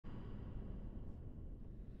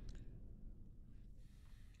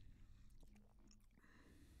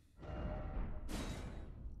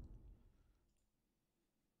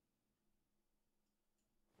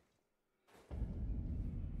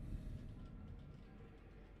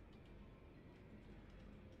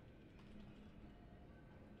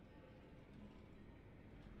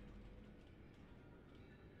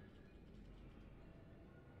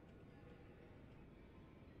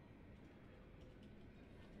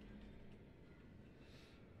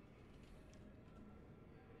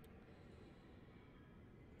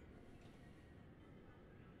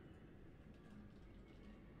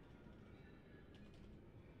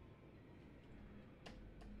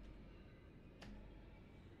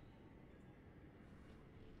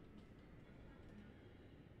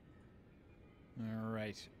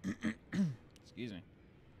right. Excuse me.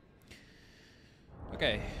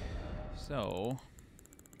 Okay, so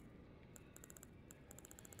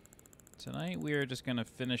tonight we are just gonna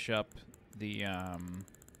finish up the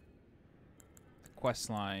quest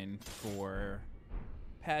line for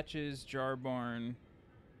Patches, Jar-Bairn,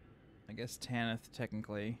 I guess Tanith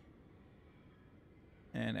technically,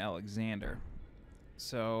 and Alexander.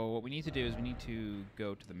 So what we need to do is we need to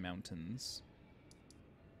go to the mountains.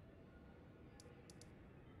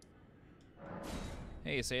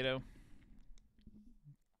 Hey, Sato.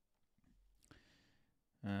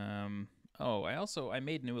 Oh, I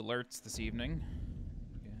made new alerts this evening.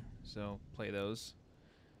 Yeah, so play those.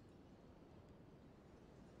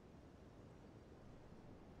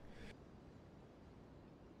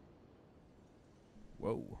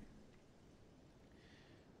 Whoa.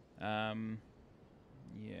 Yeah.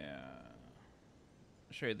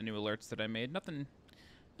 I'll show you the new alerts that I made. Nothing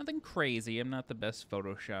crazy. I'm not the best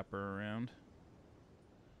Photoshopper around.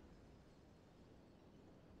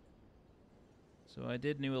 So I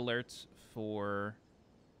did new alerts for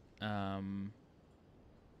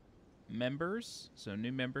members, so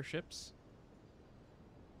new memberships.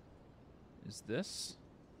 Is this?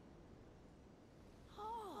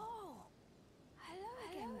 Oh, hello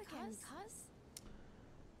again, cuz.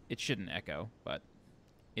 It shouldn't echo, but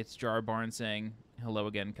it's Jar-Bairn saying hello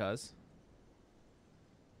again, cuz.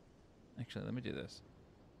 Actually, let me do this.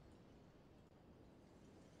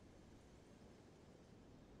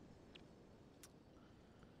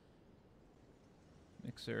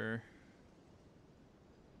 Mixer.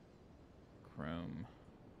 Chrome.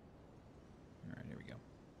 Alright, here we go.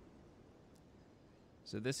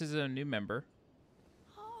 So this is a new member.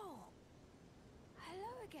 Oh,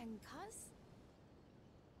 hello again, cuz.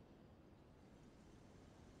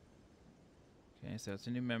 Okay, so it's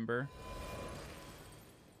a new member.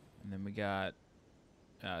 And then we got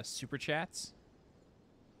super chats.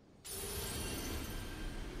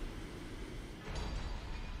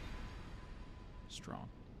 Strong.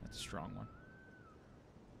 That's a strong one.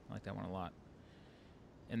 I like that one a lot.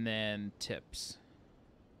 And then tips.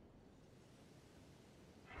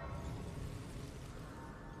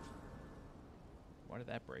 Why did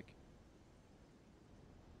that break?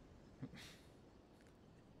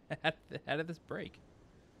 How did this break?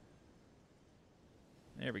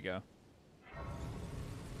 There we go.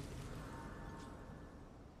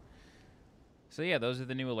 So yeah, those are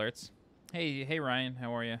the new alerts. Hey Ryan,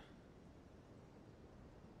 how are you?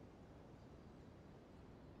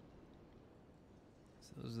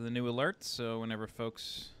 So those are the new alerts. So whenever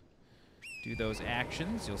folks do those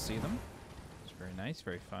actions, you'll see them. It's very nice,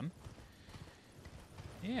 very fun.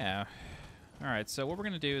 Yeah. All right. So what we're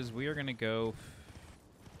gonna do is we are gonna go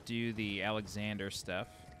do the Alexander stuff.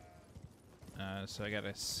 So I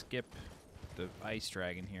gotta skip the ice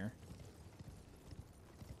dragon here.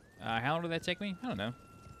 How long did that take me? I don't know.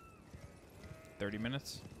 30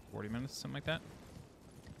 minutes? 40 minutes? Something like that?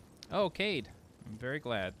 Oh, Cade. I'm very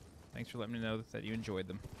glad. Thanks for letting me know that you enjoyed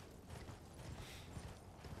them.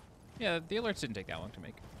 Yeah, the alerts didn't take that long to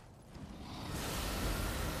make.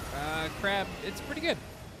 Crab, it's pretty good.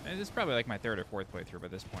 And it's probably like my third or fourth playthrough by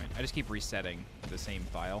this point. I just keep resetting the same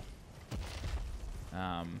file.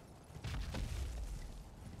 But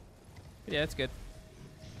yeah, it's good.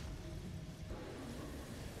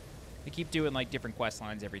 I keep doing like different quest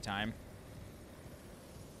lines every time.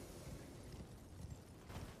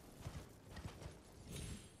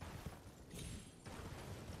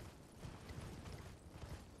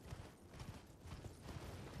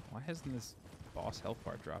 Why hasn't this boss health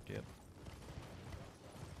bar dropped yet?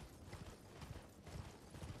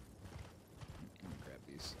 Let me grab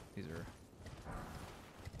these. These are...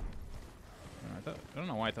 I don't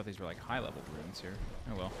know why I thought these were like high-level runes here.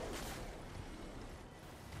 Oh well.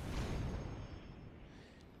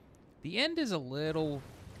 The end is a little...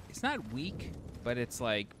 It's not weak, but it's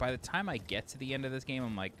like, by the time I get to the end of this game,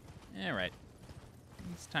 I'm like, right.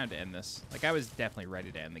 It's time to end this. Like, I was definitely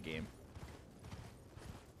ready to end the game.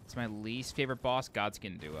 It's my least favorite boss,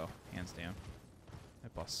 Godskin Duo. Hands down.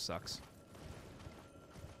 That boss sucks.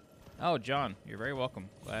 Oh, John, you're very welcome.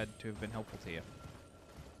 Glad to have been helpful to you.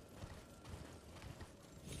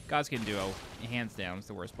 Godskin Duo, hands down, is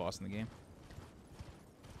the worst boss in the game.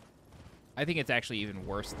 I think it's actually even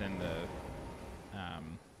worse than the...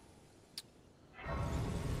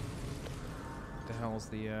 what the hell's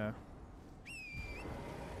the...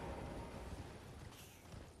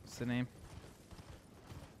 what's the name?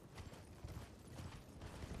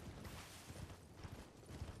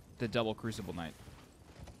 The Double Crucible Knight.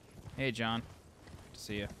 Hey, John. Good to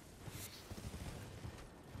see you.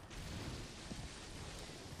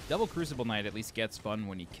 Double Crucible Knight at least gets fun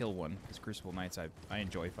when you kill one, because Crucible Knights I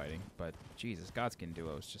enjoy fighting, but Jesus, Godskin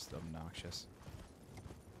Duo is just obnoxious.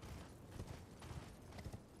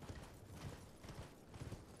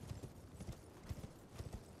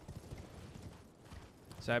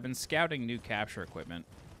 So I've been scouting new capture equipment.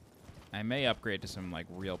 I may upgrade to some like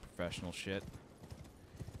real professional shit.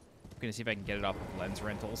 I'm gonna see if I can get it off of lens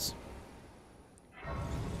rentals.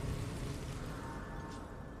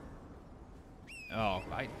 Oh,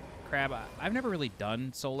 Crab, I've never really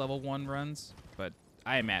done Soul Level 1 runs, but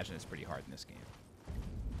I imagine it's pretty hard in this game.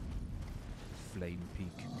 Flame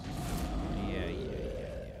Peak. Yeah. I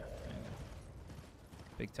know.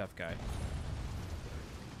 Big tough guy.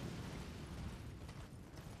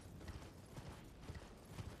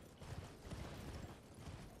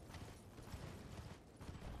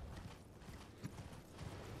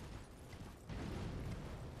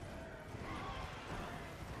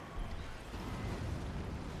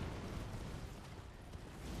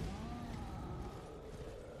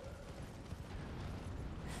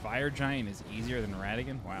 Fire Giant is easier than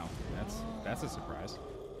Ratigan? Wow, that's a surprise.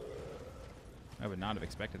 I would not have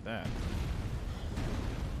expected that.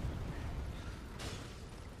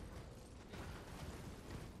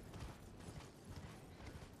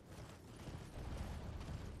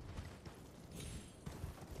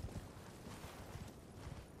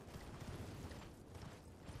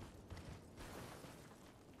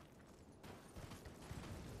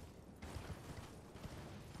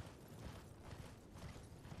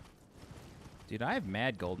 Dude, I have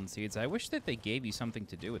mad golden seeds. I wish that they gave you something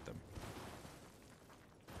to do with them.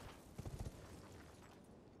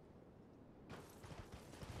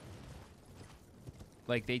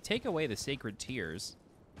 Like, they take away the sacred tears.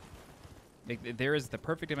 Like, there is the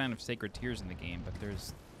perfect amount of sacred tears in the game, but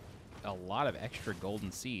there's a lot of extra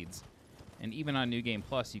golden seeds. And even on New Game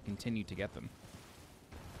Plus, you continue to get them.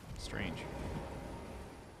 Strange.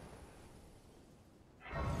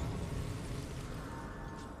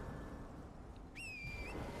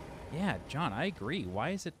 Yeah, John, I agree.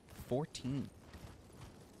 Why is it 14?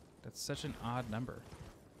 That's such an odd number.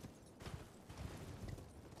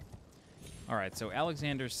 All right, so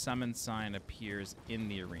Alexander's summon sign appears in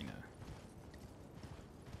the arena.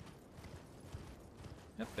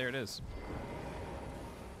 Yep, there it is.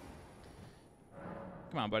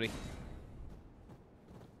 Come on, buddy.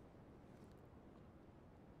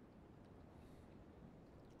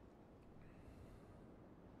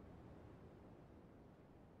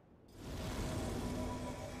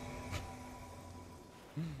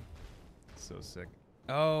 So sick.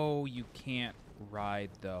 Oh, you can't ride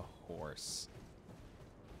the horse.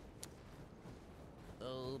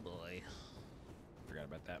 Oh boy. Forgot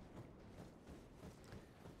about that.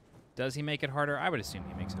 Does he make it harder? I would assume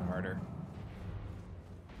he makes it harder.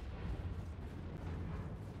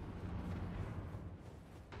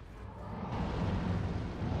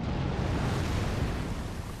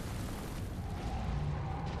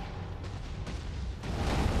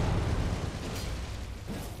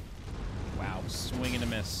 Swing and a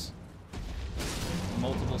miss.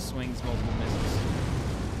 Multiple swings, multiple misses.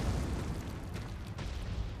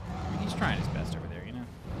 I mean, he's trying his best over there, you know?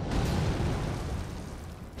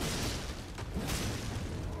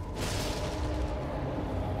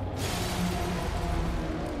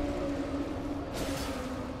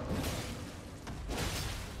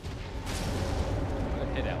 Good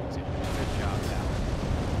hit, Alexander. Good job, Alex.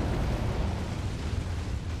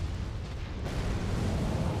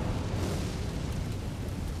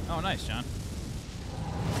 Oh, nice, John.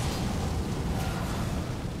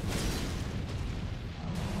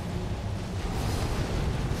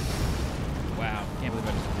 Wow, can't believe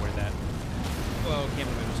I just avoided that. Whoa, can't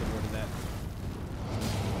believe I just avoided that.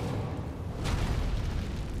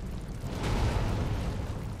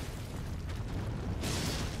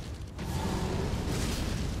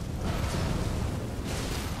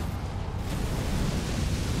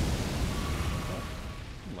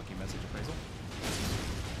 Lucky message appraisal.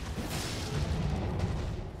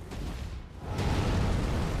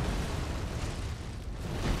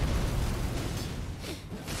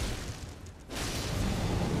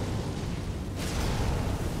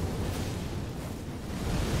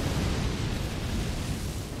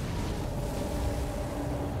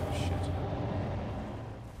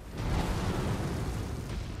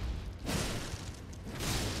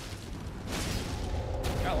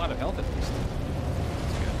 Got a lot of health at least.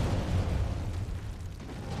 That's good.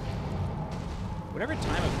 Whatever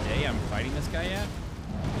time of day I'm fighting this guy at,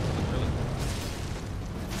 it's really cool.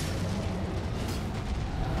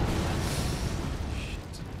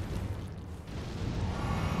 Shit.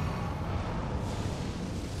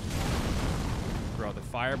 Bro, the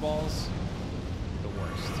fireballs, the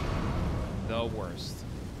worst. The worst.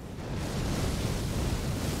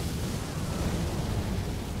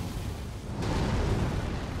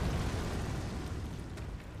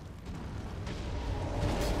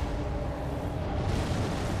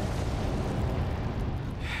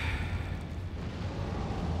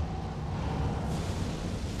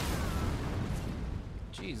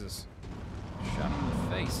 Jesus. Shot him in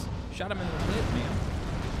the face. Shot him in the lid, man.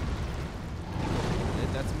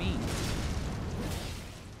 That's mean.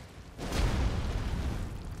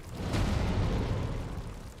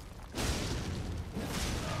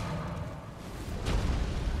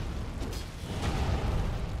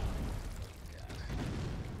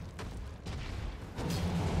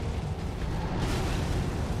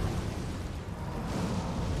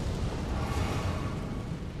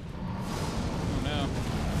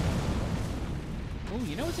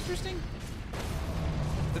 You know what's interesting?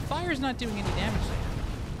 The fire's not doing any damage to him.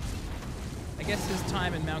 I guess his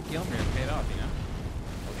time in Mount Gilmer paid off, you know?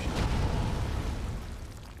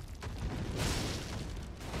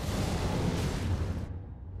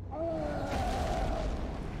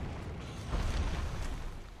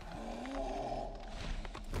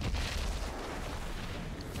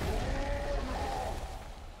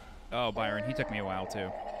 Oh, Byron, he took me a while,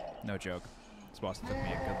 too. No joke. This boss took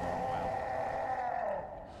me a good long while.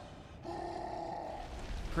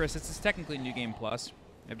 Chris, this is technically New Game Plus.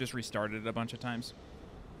 I've just restarted it a bunch of times.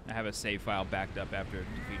 I have a save file backed up after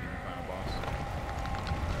defeating the final boss.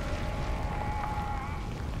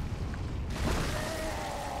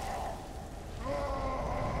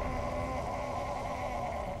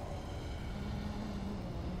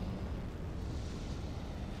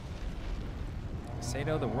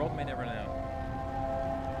 Sato, the world may never know.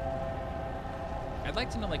 I'd like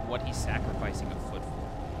to know, like, what he's sacrificing a foot for.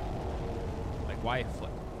 Like, why a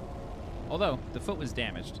foot? Although, the foot was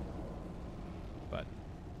damaged. But,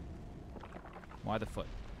 why the foot?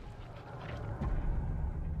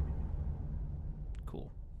 Cool.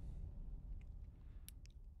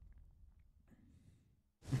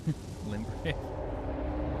 Limber. It's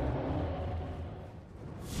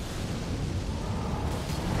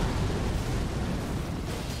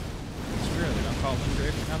true, they don't call it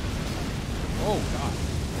Limgrave for nothing. Oh, God.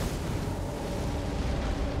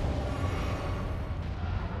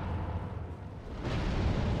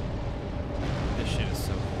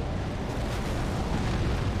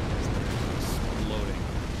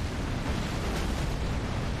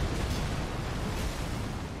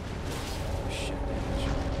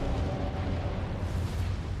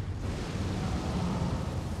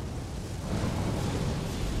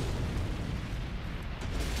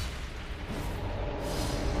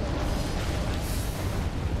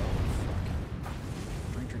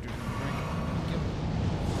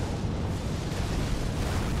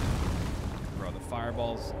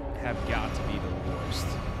 Fireballs have got to be the worst.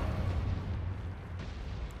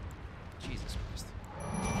 Jesus Christ.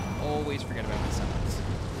 Always forget about the summons.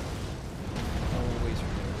 Always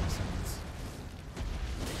forget about the summons.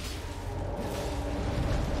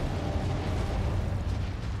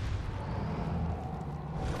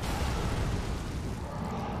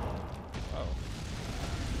 Oh.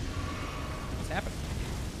 What's happening?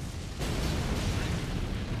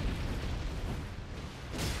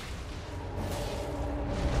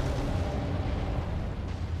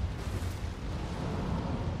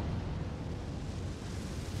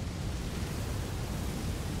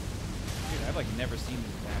 I've like never seen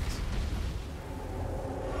these attacks.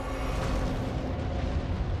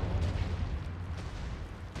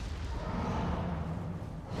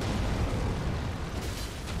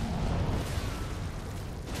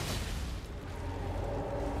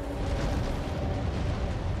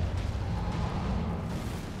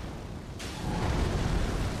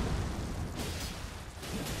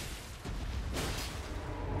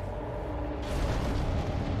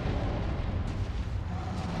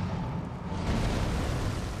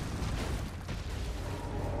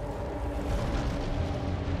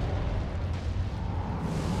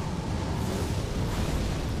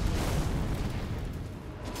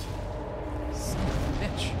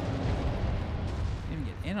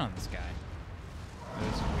 On this guy. Oh,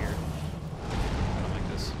 this is weird. I don't like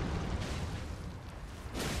this.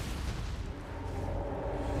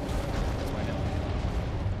 That's why I don't.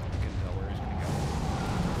 I couldn't tell where he's gonna go.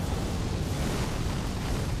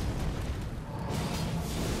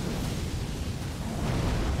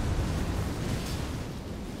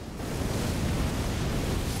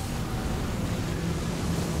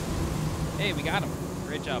 Hey, we got him.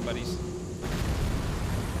 Great job, buddies.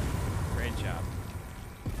 Great job.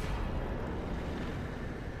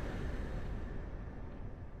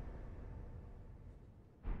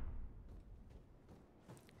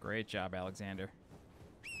 Great job, Alexander.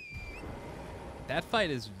 That fight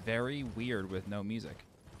is very weird with no music.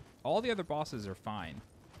 All the other bosses are fine.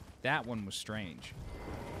 That one was strange.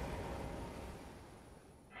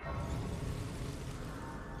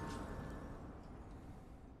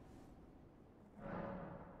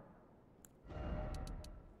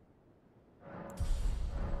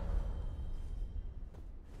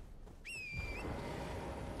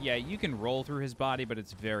 Yeah, you can roll through his body, but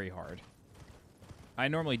it's very hard. I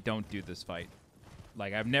normally don't do this fight.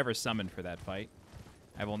 Like, I've never summoned for that fight.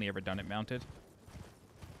 I've only ever done it mounted.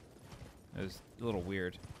 It was a little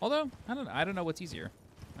weird. Although, I don't know what's easier.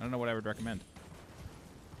 I don't know what I would recommend.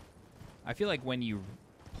 I feel like when you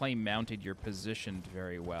play mounted, you're positioned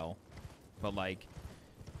very well. But, like,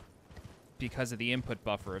 because of the input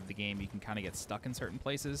buffer of the game, you can kind of get stuck in certain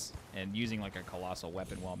places. And using, like, a colossal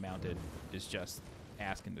weapon while mounted is just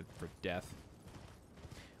asking for death.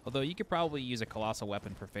 Although you could probably use a colossal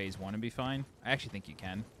weapon for phase 1 and be fine. I actually think you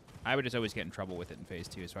can. I would just always get in trouble with it in phase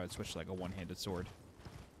 2, so I would switch to like a one-handed sword.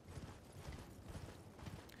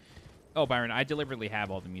 Oh, Byron, I deliberately have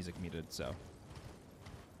all the music muted, so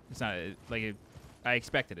it's not like I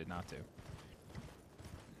expected it not to.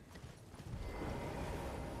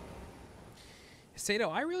 Sato,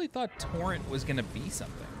 I really thought Torrent was gonna be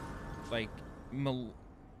something. Like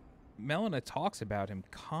Melina talks about him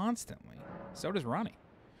constantly. So does Ronnie.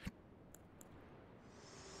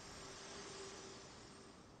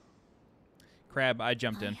 Crab, I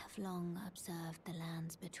jumped in. I have long observed the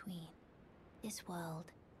lands between. This world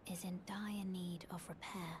is in dire need of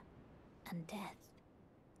repair and death.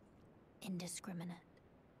 Indiscriminate.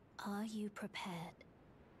 Are you prepared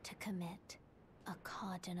to commit a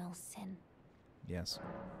cardinal sin? Yes.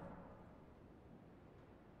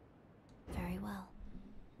 Very well.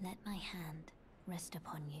 Let my hand rest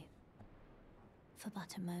upon you for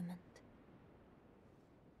but a moment.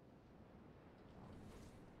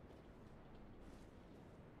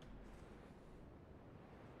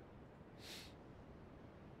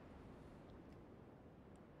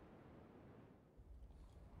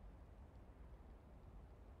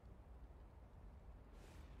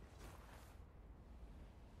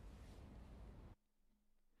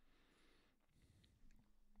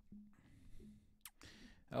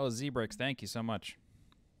 Oh, Zebrix, thank you so much.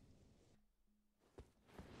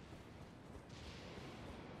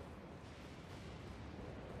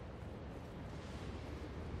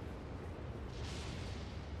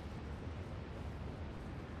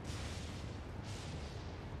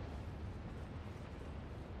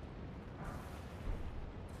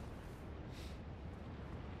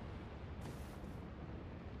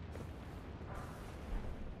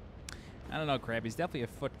 I don't know, Crab. He's definitely a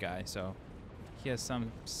foot guy, so he has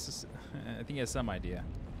some. I think he has some idea.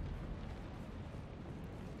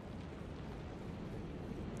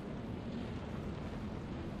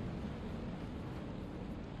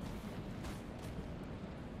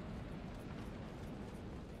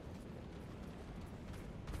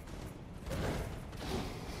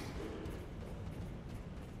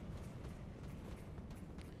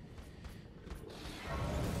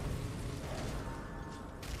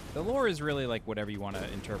 The lore is really like whatever you want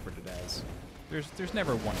to interpret it as. There's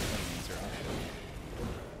never one clean answer, actually.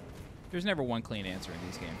 There's never one clean answer in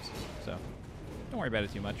these games, so don't worry about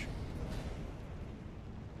it too much.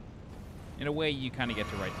 In a way, you kind of get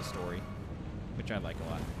to write the story, which I like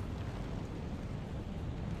a lot.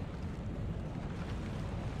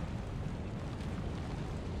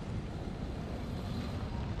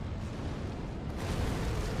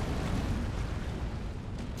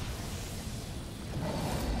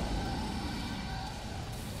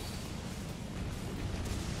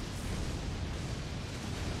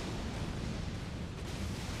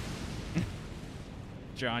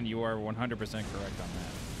 John, you are 100% correct on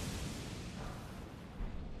that.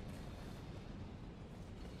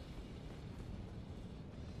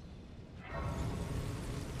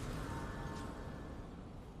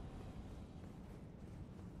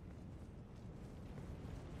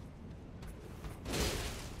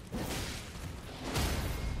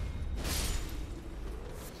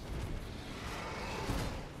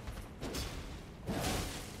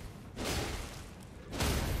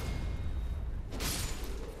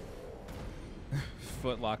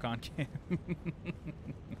 Footlock on cam.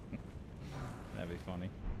 That'd be funny.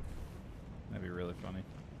 That'd be really funny.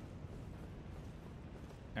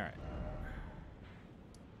 All right.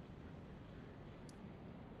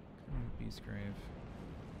 Beast Grave.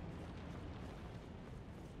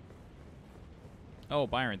 Oh,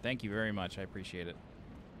 Byron, thank you very much. I appreciate it.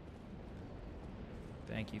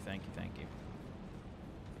 Thank you, thank you, thank you.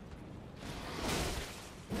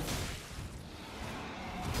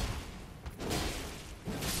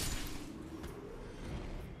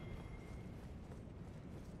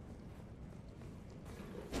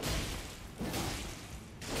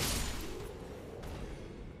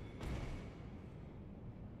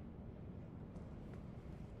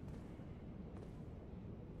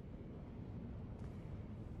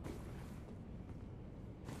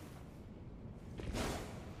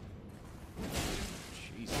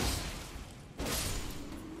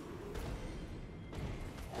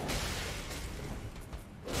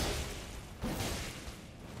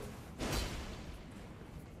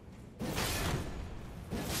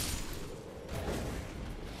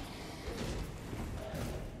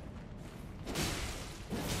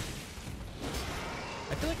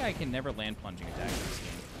 like I can never land plunging attacks in this game.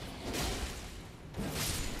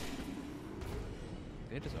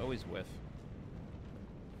 They just always whiff.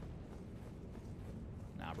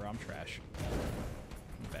 Nah, bro, I'm trash.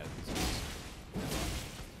 I'm bad at these games.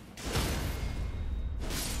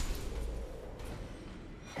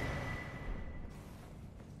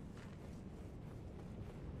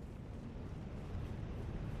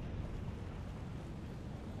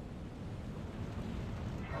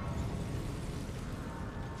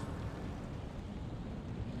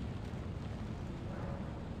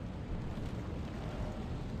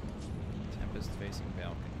 Facing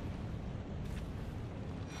balcony.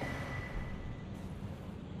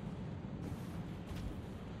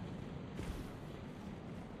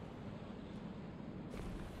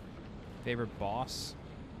 Favorite boss?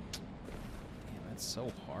 Damn, that's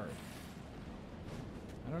so hard.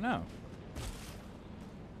 I don't know.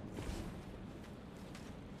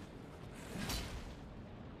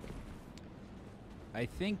 I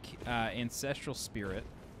think Ancestral Spirit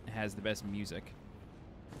has the best music.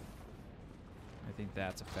 I think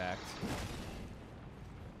that's a fact.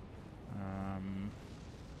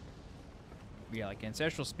 Yeah, like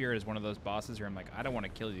Ancestral Spirit is one of those bosses where I'm like, I don't want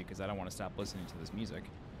to kill you because I don't want to stop listening to this music.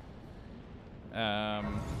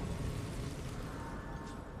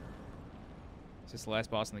 Is this the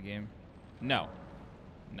last boss in the game? No.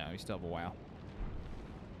 No, you still have a while.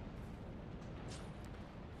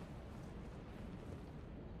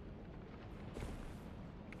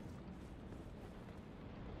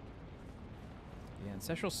 Yeah,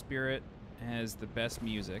 Ancestral Spirit has the best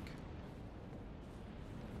music.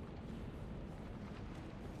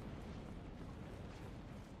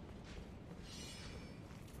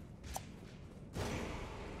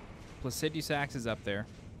 Placiduous Axe is up there.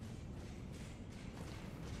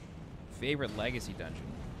 Favorite Legacy dungeon?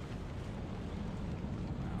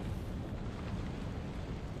 Wow.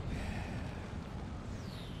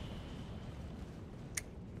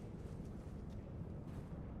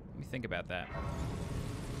 Let me think about that.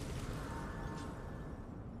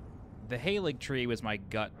 The Halig Tree was my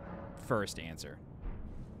gut first answer.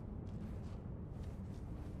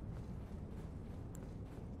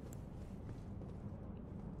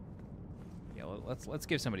 Yeah, let's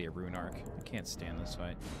give somebody a rune arc. I can't stand this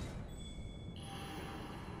fight.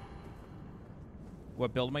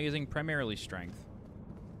 What build am I using? Primarily strength.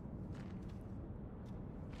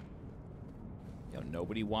 Yo,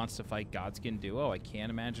 nobody wants to fight Godskin Duo. I can't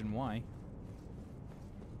imagine why.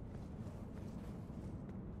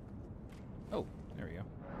 Oh, there we go.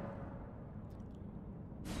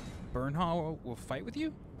 Burnhall will fight with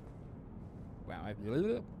you? Wow.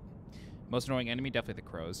 Most annoying enemy, definitely the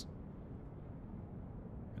crows.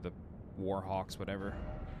 Or the warhawks, whatever.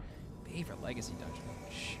 Favorite Legacy dungeon.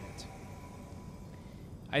 Shit.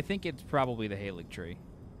 I think it's probably the Halig Tree.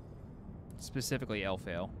 Specifically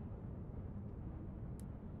Elfale.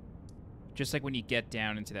 Just like when you get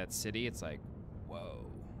down into that city, it's like, whoa.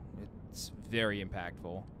 It's very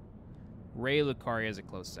impactful. Ray Lucaria is a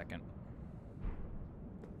close second.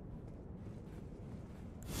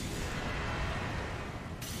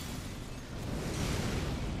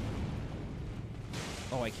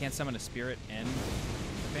 Oh, I can't summon a spirit and a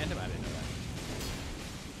phantom? I didn't know that.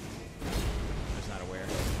 I was not aware.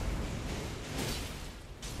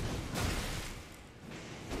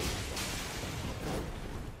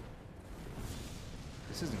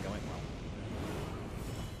 This isn't going well.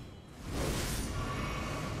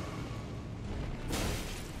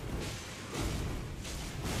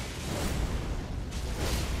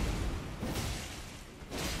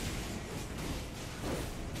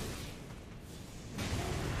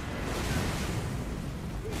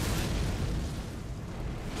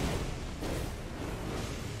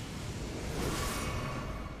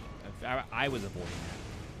 I was avoiding that.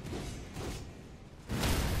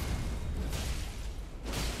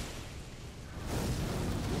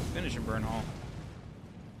 Finish him, Burnhall.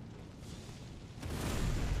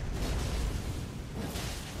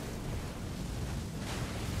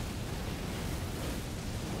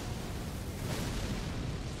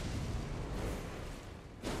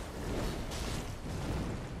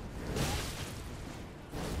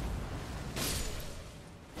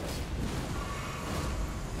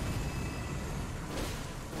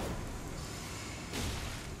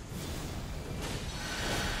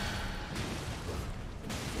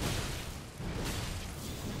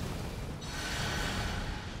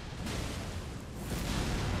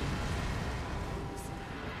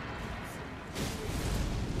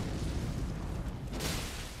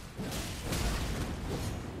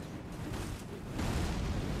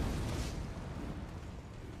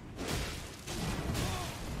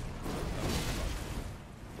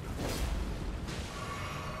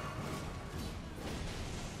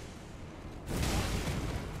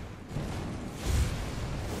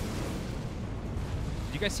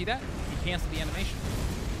 you guys see that? He canceled the animation.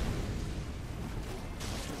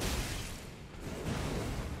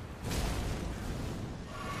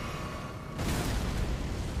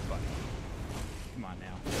 Buddy. Come on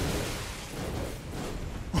now.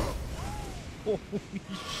 Holy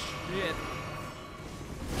shit.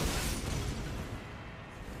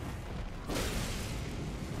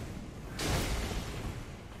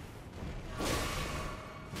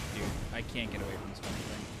 Dude, I can't get away from this funny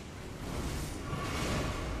thing.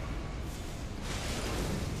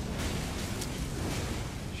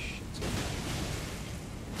 Shit.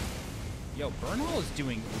 Yo, Burnhall is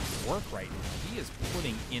doing work right now. He is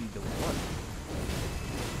putting in the work.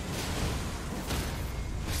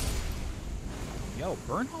 Yo,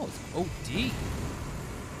 Burnhall is OD.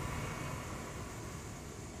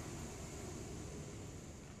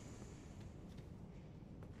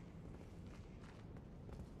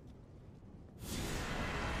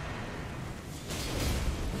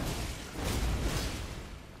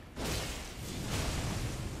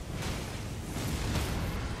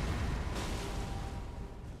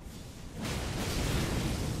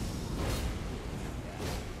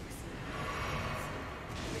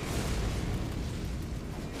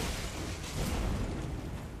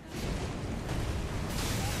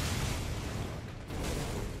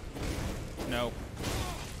 No.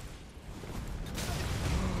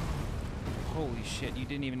 Holy shit, you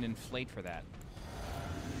didn't even inflate for that.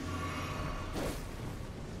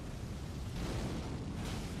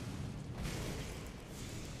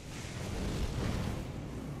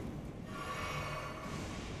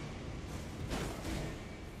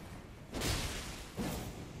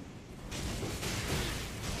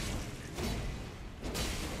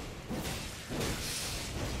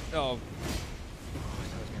 Oh. I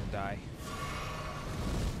thought I was gonna die.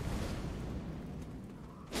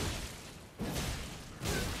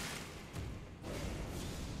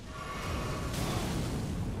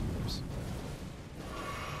 Oops.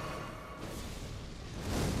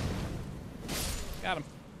 Got him.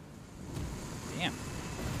 Damn.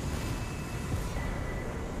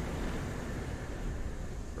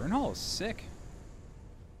 Burnhall is sick.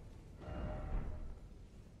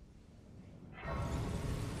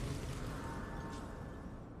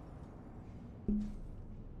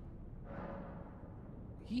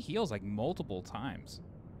 He heals like multiple times.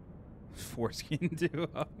 Foreskin duo.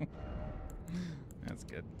 That's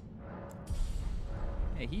good.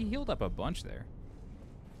 Hey, he healed up a bunch there.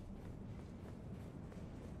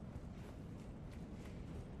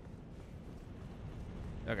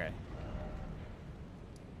 Okay.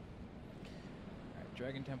 Alright,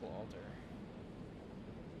 Dragon Temple Altar.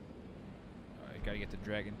 Alright, gotta get to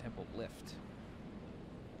Dragon Temple Lift.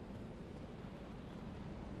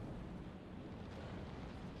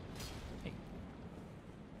 Hey.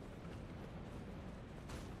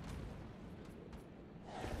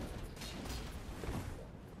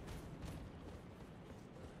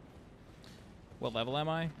 What level am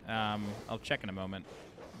I? I'll check in a moment.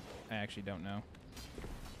 I actually don't know.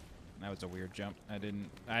 That was a weird jump.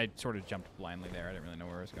 I sort of jumped blindly there. I didn't really know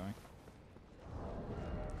where I was going.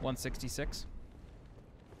 166.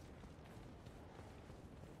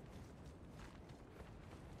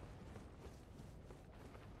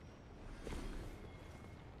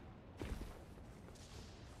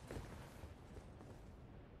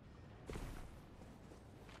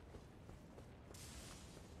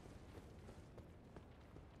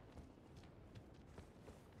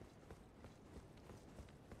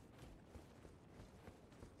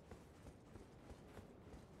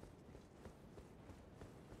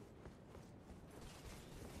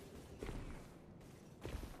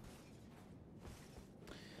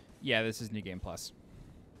 Yeah, this is New Game Plus.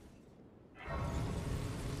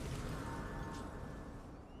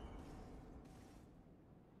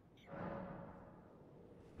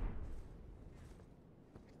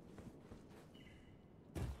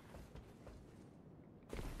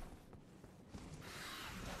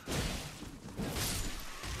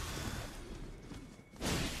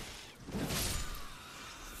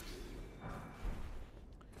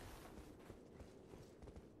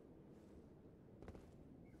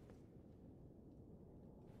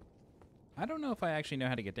 I don't know if I actually know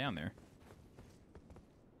how to get down there.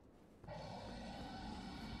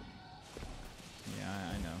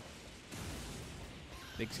 Yeah, I know.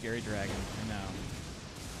 Big scary dragon. I know.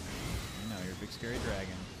 I know, you're a big scary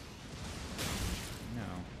dragon. I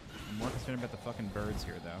know. I'm more concerned about the fucking birds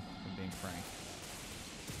here, though, if I'm being frank.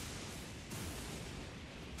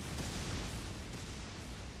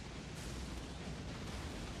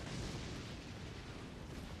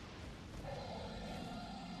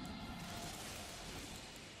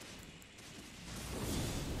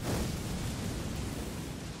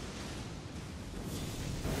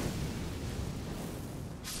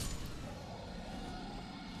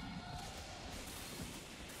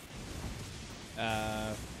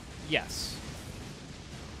 Yes.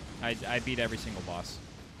 I beat every single boss.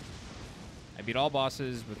 I beat all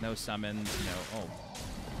bosses with no summons, no... Oh.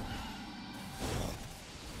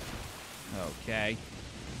 Okay.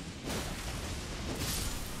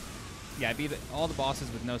 Yeah, I beat all the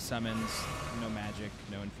bosses with no summons, no magic,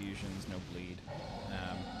 no infusions, no bleed.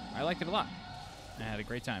 I liked it a lot. I had a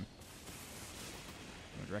great time.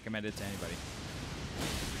 I would recommend it to anybody.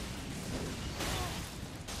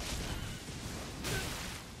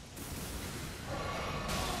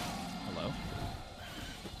 Hello?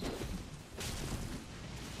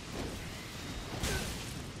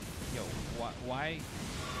 Yo, why?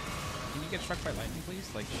 Can you get struck by lightning,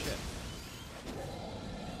 please? Like, shit.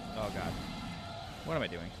 Oh, God. What am I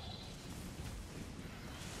doing?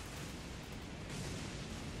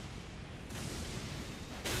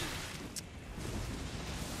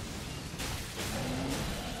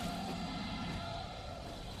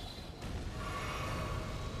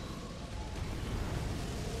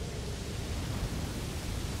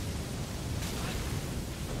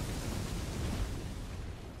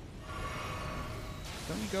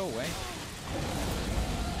 Don't you go away?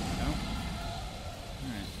 No?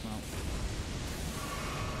 Alright,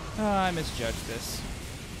 well. I misjudged this.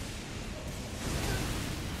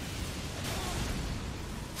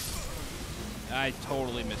 I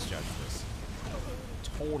totally misjudged this.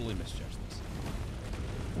 Totally misjudged this.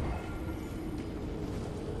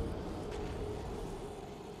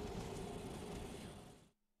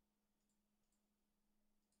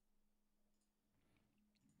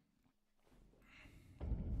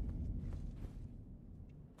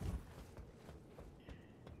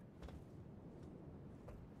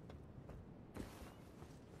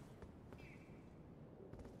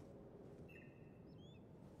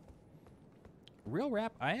 Real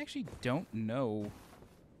rap, I actually don't know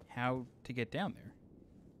how to get down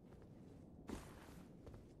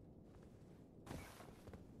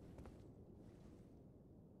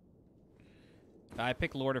there. I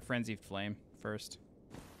pick Lord of Frenzied Flame first.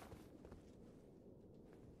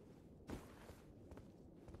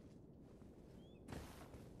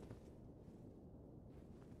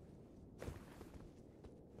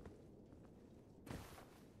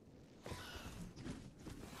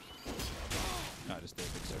 Just did a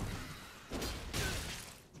big circle.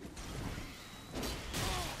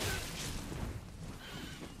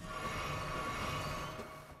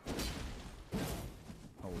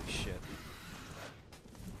 Holy shit.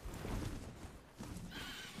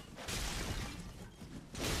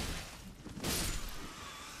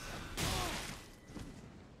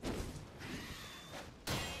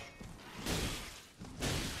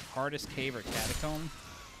 Hardest cave or catacomb?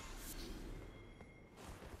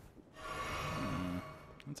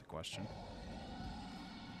 That's a question.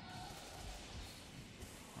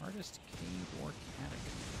 Hardest cave or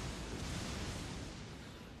catacomb?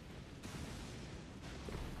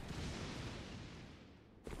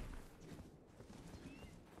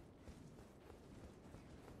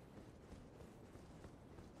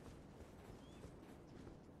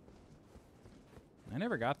 I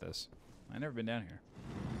never got this. I never been down here.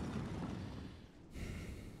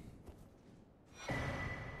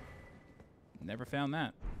 Never found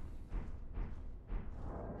that.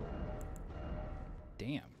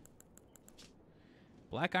 Damn.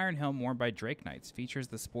 Black iron helm worn by Drake Knights features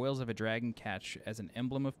the spoils of a dragon catch as an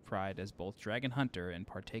emblem of pride as both dragon hunter and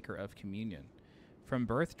partaker of communion. From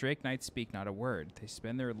birth, Drake Knights speak not a word. They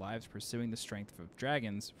spend their lives pursuing the strength of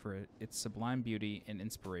dragons for its sublime beauty and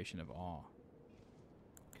inspiration of awe.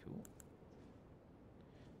 Cool.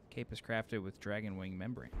 Cape is crafted with dragon wing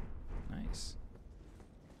membrane. Nice.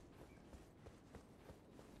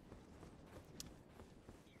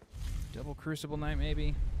 Double Crucible Knight,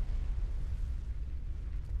 maybe?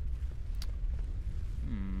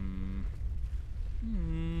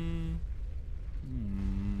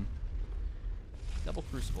 Double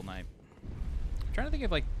Crucible Knight. I'm trying to think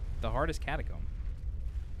of, like, the hardest catacomb.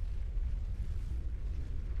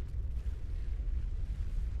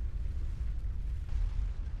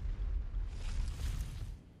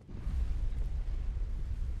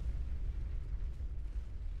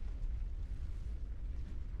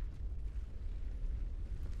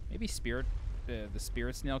 Maybe the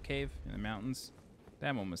Spirit Snail Cave in the mountains.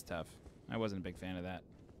 That one was tough. I wasn't a big fan of that.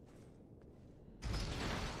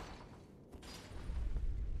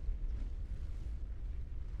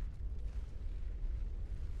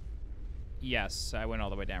 Yes, I went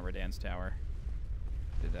all the way down Radan's Tower.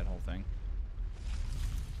 Did that whole thing.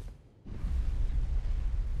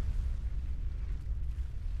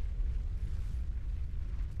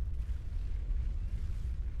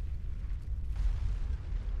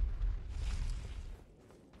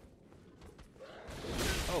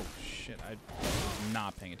 shit. I was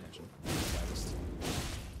not paying attention.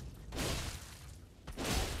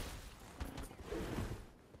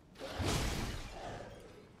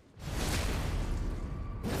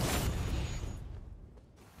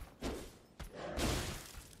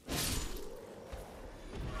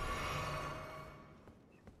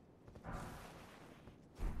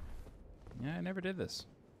 Yeah, I never did this.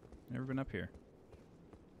 Never been up here.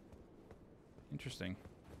 Interesting.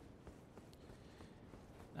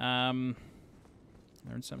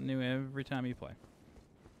 Learn something new every time you play.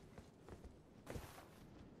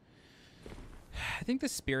 I think the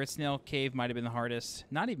Spirit Snail Cave might have been the hardest.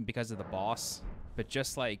 Not even because of the boss, but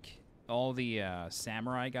just like all the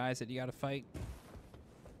samurai guys that you gotta fight.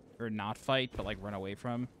 Or not fight, but like run away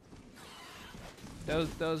from. Those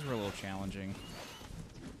were a little challenging.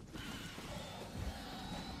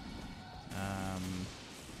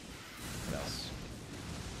 What else?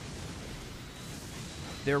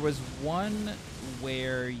 There was one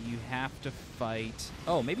where you have to fight...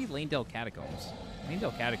 Oh, maybe Lanedale Catacombs.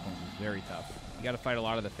 Lanedale Catacombs is very tough. You got to fight a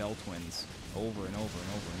lot of the Fell Twins over and over and over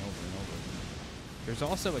and over and over. There's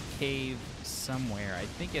also a cave somewhere. I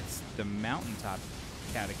think it's the Mountaintop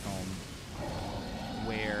Catacomb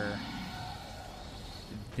where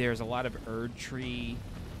there's a lot of Erd Tree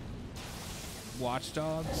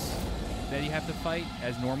watchdogs that you have to fight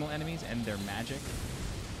as normal enemies, and they're magic.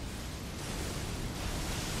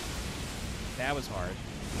 That was hard.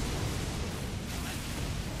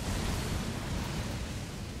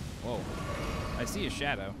 Whoa. I see a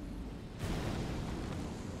shadow.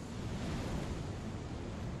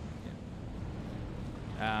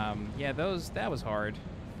 Yeah, that was hard.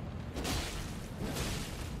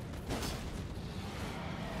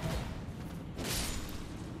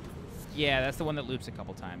 Yeah, that's the one that loops a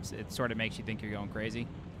couple times. It sort of makes you think you're going crazy.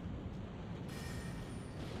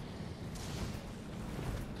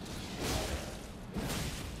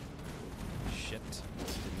 Shit. Did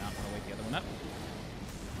not want to wake the other one up.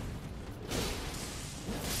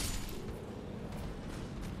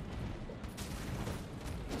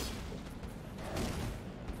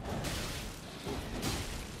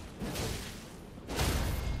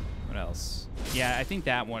 What else? Yeah, I think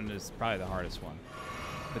that one is probably the hardest one.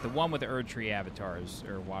 But the one with the Erd Tree avatars,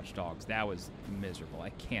 or watchdogs, that was miserable.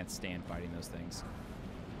 I can't stand fighting those things.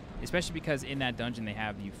 Especially because in that dungeon they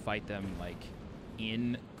have you fight them, like,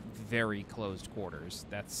 in very closed quarters.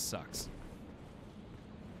 That sucks.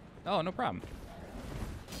 Oh, no problem.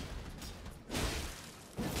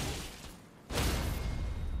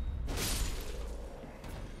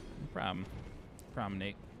 No problem. No problem,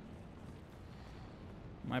 Nate.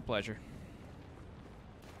 My pleasure.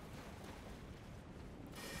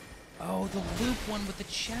 Oh, the loop one with the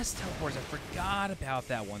chest teleporters. I forgot about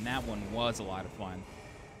that one. That one was a lot of fun.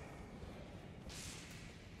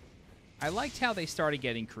 I liked how they started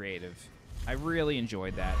getting creative. I really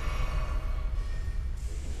enjoyed that.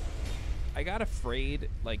 I got afraid,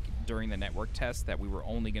 like, during the network test that we were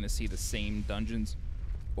only going to see the same dungeons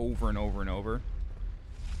over and over and over.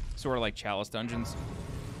 Sort of like Chalice dungeons.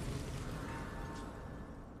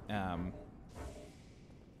 Yeah,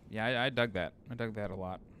 I dug that. I dug that a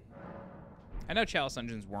lot. I know Chalice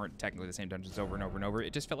dungeons weren't technically the same dungeons over and over and over.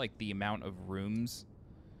 It just felt like the amount of rooms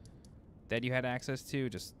that you had access to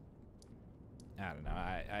just... I don't know.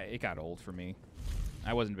 It got old for me.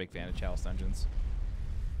 I wasn't a big fan of Chalice dungeons.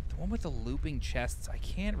 The one with the looping chests, I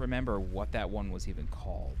can't remember what that one was even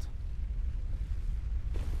called.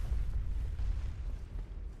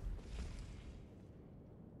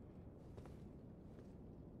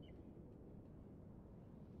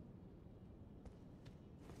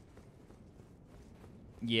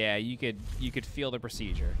 Yeah, you could feel the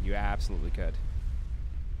procedure. You absolutely could.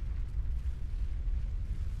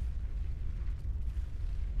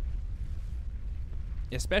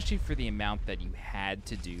 Especially for the amount that you had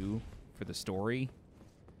to do for the story.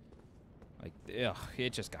 Like, ugh,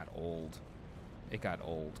 it just got old. It got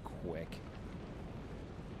old quick.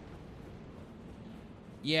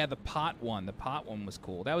 Yeah, the pot one. The pot one was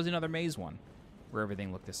cool. That was another maze one where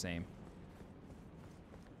everything looked the same.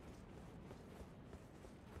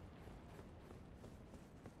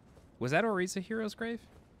 Was that Orisa Hero's grave?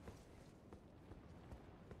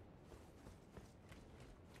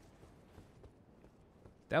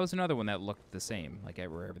 That was another one that looked the same, like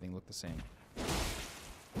where everything looked the same.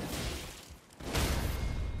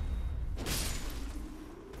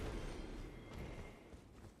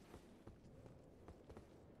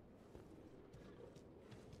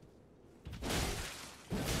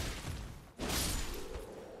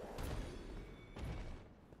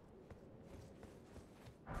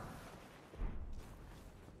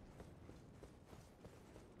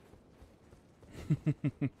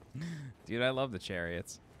 Dude, I love the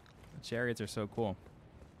chariots. The chariots are so cool.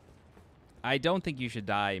 I don't think you should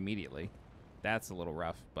die immediately. That's a little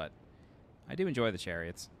rough, but I do enjoy the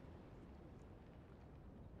chariots.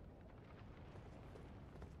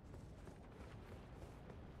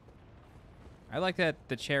 I like that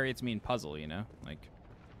the chariots mean puzzle, you know? Like,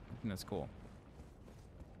 I think that's cool.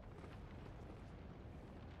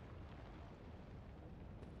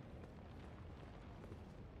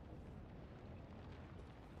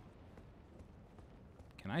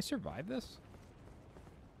 Can I survive this?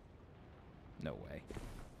 No way.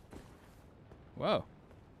 Whoa.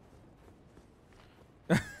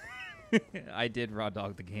 I did raw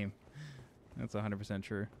dog the game. That's 100%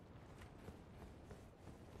 true.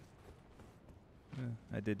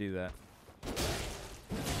 Yeah, I did do that.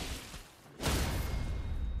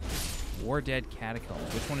 War Dead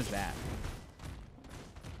Catacombs. Which one is that?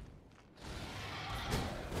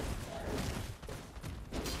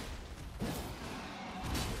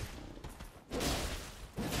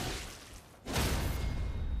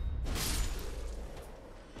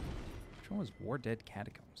 Which one was War Dead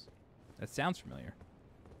Catacombs? That sounds familiar.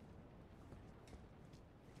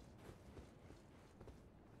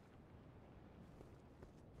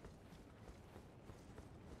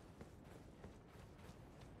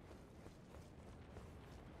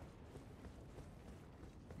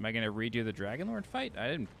 Am I going to redo the Dragon Lord fight? I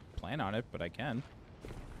didn't plan on it, but I can.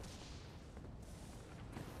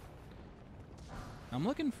 I'm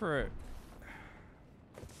looking for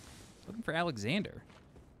Alexander.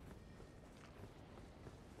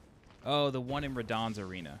 Oh, the one in Radahn's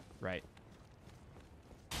arena, right?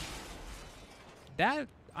 That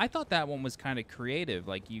I thought that one was kind of creative,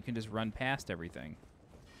 like you can just run past everything.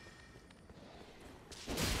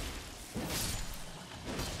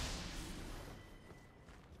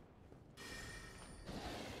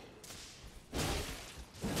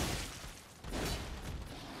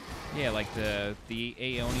 Yeah, like the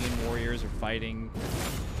Aeonian warriors are fighting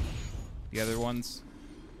the other ones.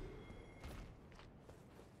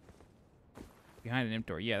 Behind an imp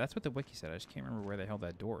door. Yeah, that's what the wiki said. I just can't remember where the hell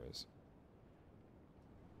that door is.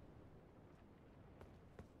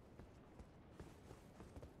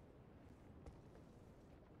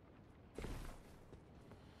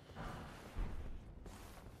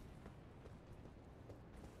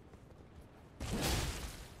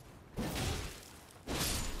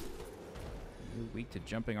 You're weak to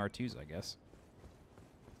jumping R2s, I guess.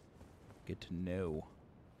 Good to know.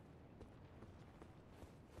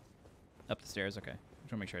 Up the stairs, okay. Just want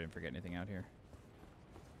to make sure I didn't forget anything out here.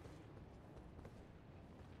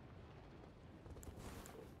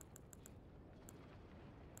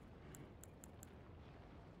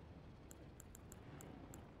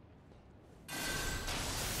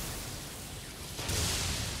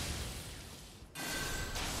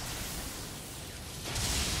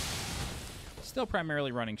 Still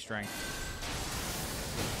primarily running strength.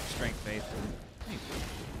 Strength faith. Hey,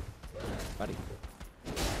 buddy.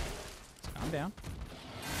 Calm down.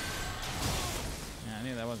 Yeah, I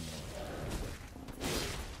knew that wasn't gonna work.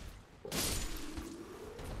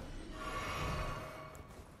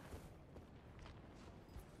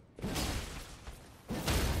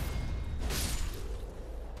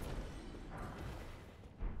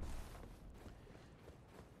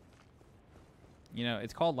 You know,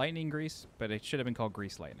 it's called lightning grease, but it should have been called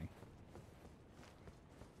grease lightning.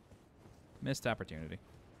 Missed opportunity.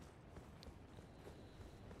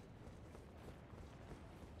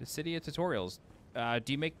 Dissidia tutorials.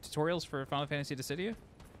 Do you make tutorials for Final Fantasy Dissidia?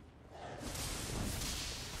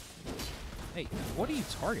 Hey, what are you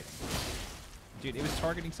targeting? Dude, it was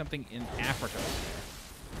targeting something in Africa over there.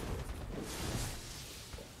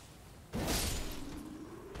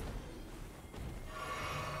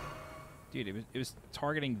 Dude, it was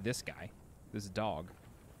targeting this guy. This dog.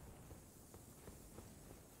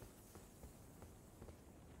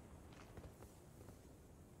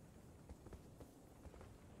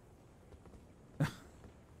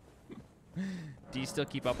 Do you still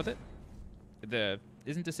keep up with it?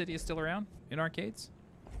 Isn't Dissidia still around in arcades?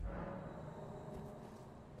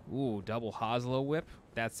 Ooh, double Hoslo whip?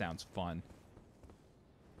 That sounds fun.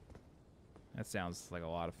 That sounds like a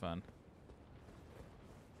lot of fun.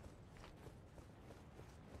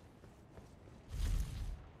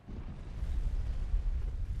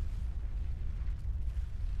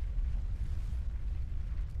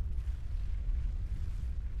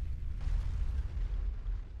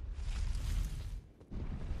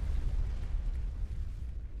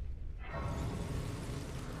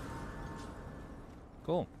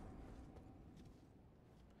 Cool.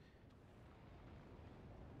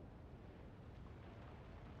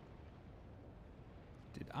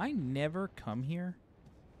 I never come here?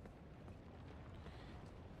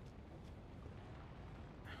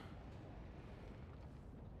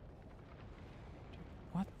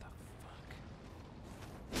 What the fuck?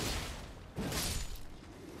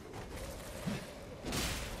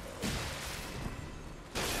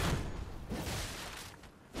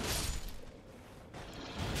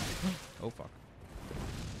 Oh fuck.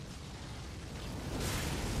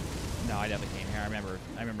 No, I definitely came here. I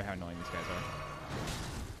remember how annoying these guys are.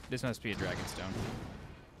 This must be a Dragonstone.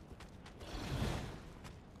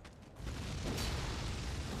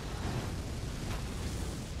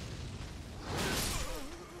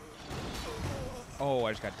 Oh,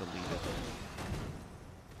 I just got deleted.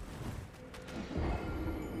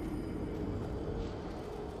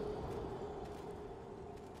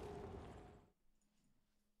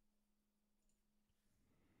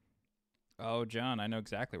 Oh, John, I know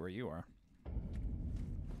exactly where you are.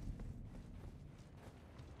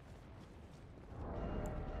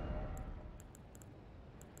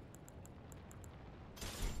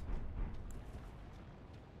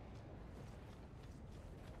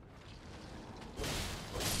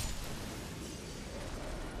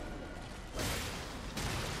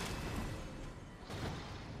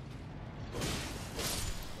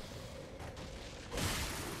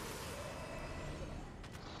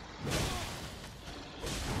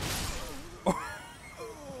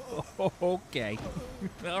 Okay.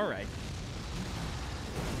 All right.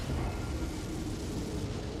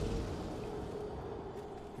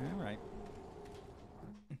 All right.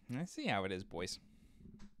 I see how it is, boys.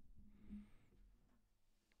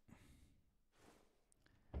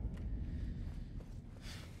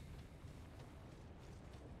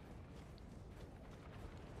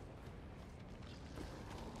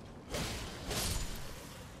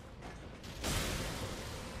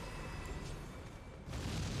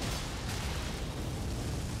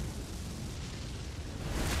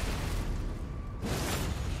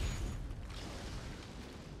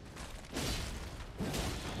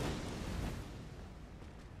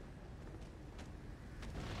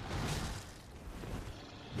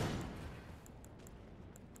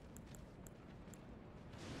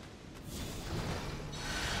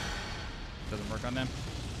 Doesn't work on them.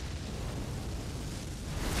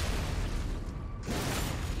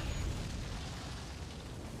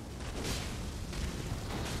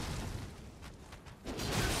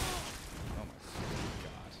 Oh my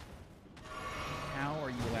god. How are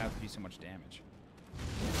you allowed to do so much damage?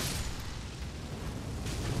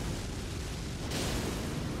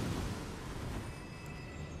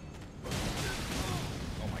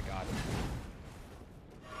 Oh my god.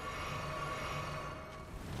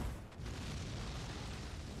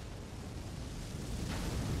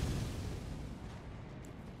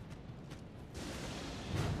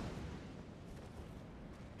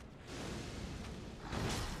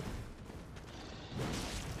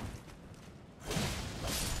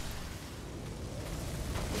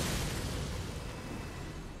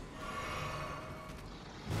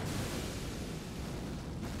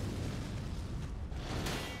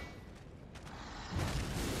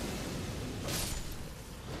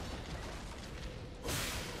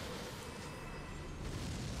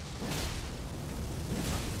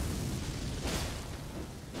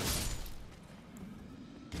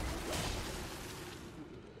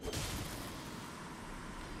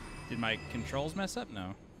 Did my controls mess up?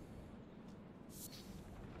 No.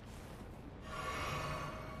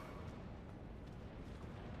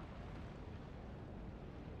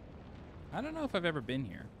 I don't know if I've ever been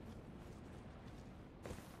here.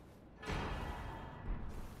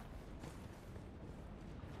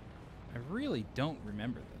 I really don't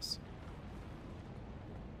remember this.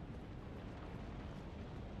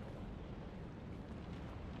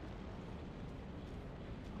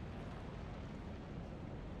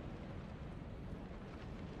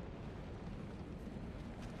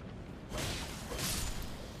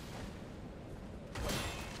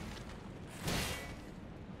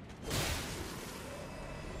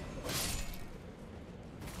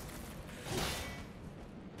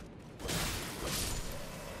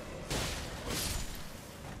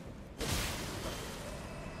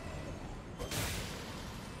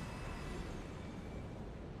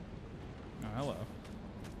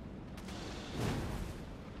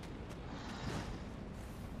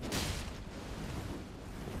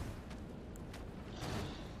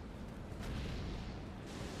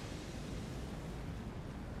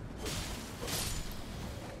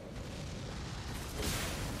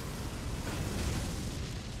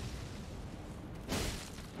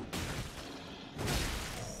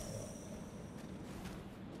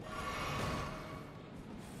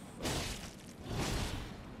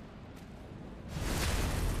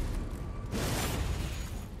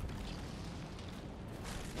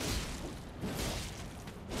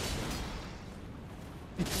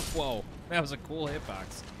 Whoa, that was a cool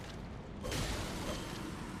hitbox.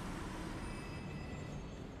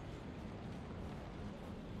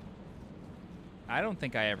 I don't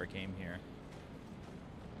think I ever came here.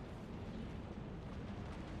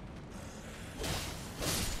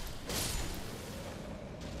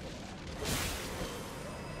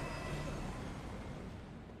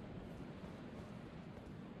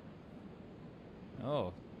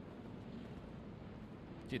 Oh.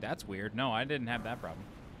 Dude, that's weird. No, I didn't have that problem.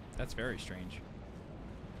 That's very strange.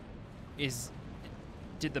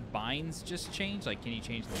 Did the binds just change? Like, can you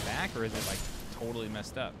change them back, or is it, like, totally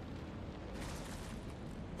messed up?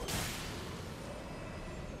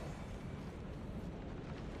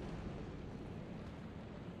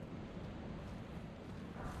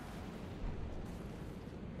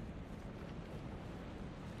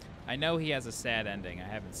 I know he has a sad ending. I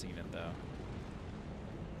haven't seen it, though.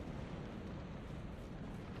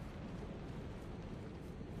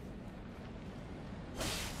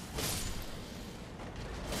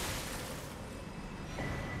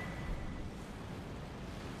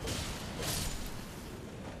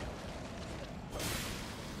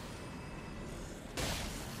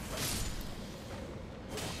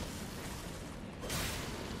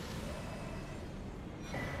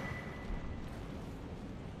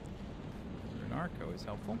 Is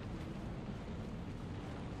helpful.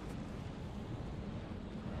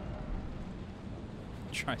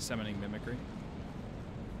 Try summoning mimicry.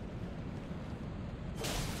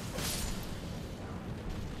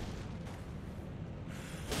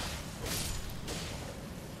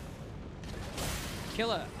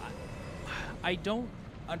 Killa, I don't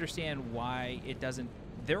understand why it doesn't.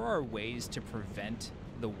 There are ways to prevent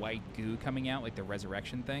the white goo coming out, like the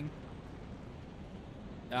resurrection thing.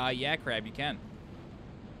 Yeah, Crab, you can.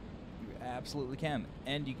 Absolutely can.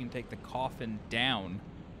 And you can take the coffin down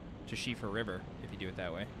to Shifa River if you do it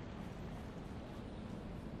that way.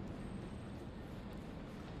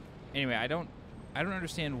 Anyway, I don't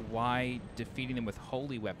understand why defeating them with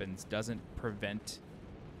holy weapons doesn't prevent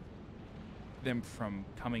them from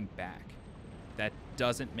coming back. That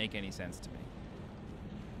doesn't make any sense to me.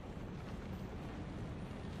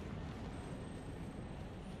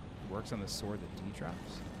 Works on the sword that D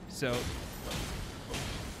drops. So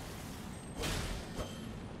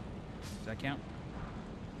does that count?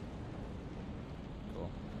 Cool.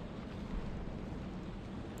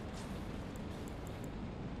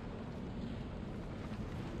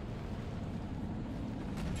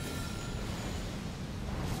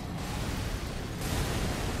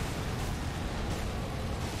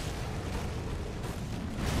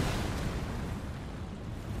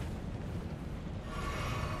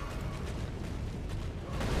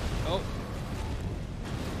 Oh.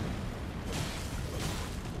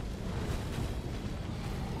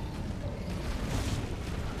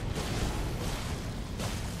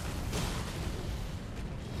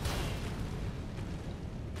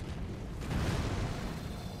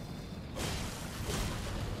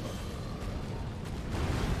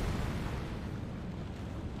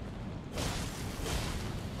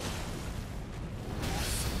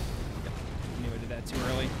 Too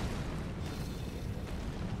early.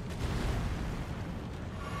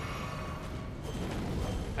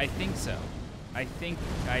 I think so. I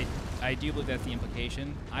do believe that's the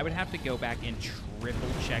implication. I would have to go back and triple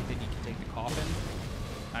check that you can take the coffin.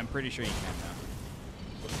 I'm pretty sure you can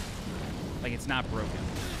though. Like, it's not broken.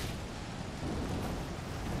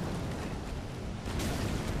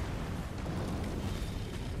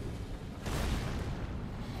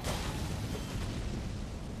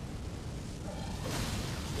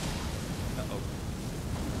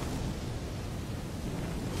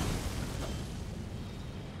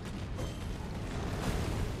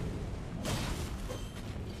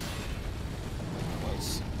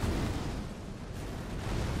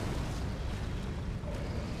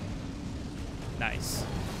 Nice.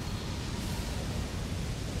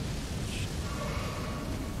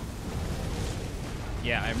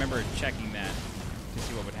 Yeah, I remember checking that to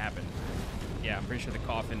see what would happen. Yeah, I'm pretty sure the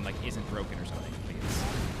coffin, like, isn't broken or something. I think it's...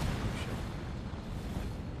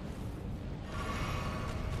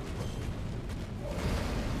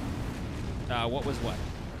 what was what?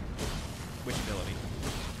 Which ability?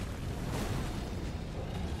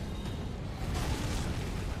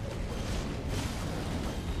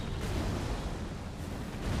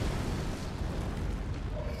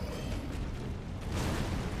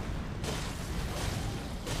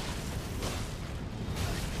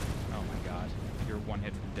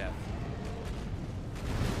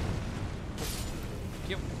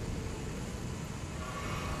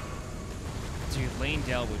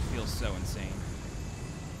 Would feel so insane.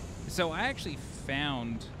 So I actually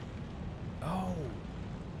found... Oh.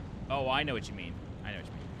 Oh, I know what you mean. I know what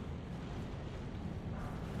you mean.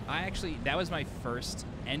 I actually... That was my first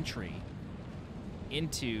entry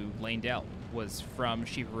into Lanedale, was from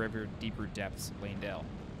Sheep River Deeper Depths, Lanedale.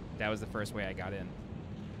 That was the first way I got in.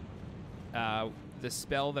 The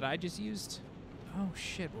spell that I just used... Oh,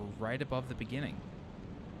 shit. We're right above the beginning.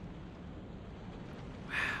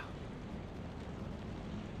 Wow.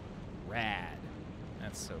 Rad.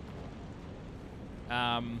 That's so cool.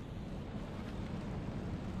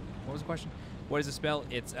 What was the question? What is the spell?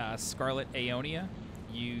 It's Scarlet Aeonia.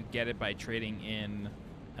 You get it by trading in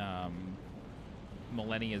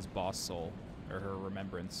Millennia's Boss Soul, or her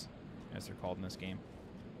Remembrance, as they're called in this game.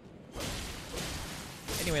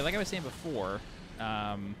 Anyway, like I was saying before,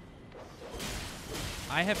 I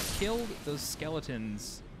have killed those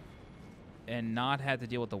skeletons and not had to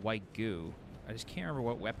deal with the white goo. I just can't remember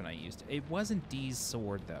what weapon I used. It wasn't Dee's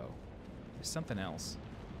sword, though. It's something else.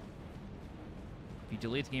 If you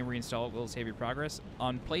delete the game, reinstall it, will it save your progress?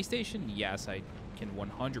 On PlayStation, yes, I can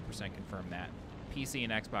 100% confirm that. PC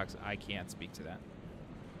and Xbox, I can't speak to that.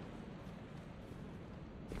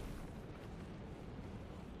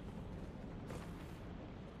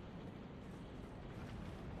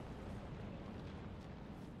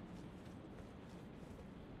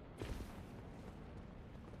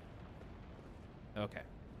 Okay,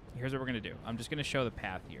 here's what we're gonna do. I'm just gonna show the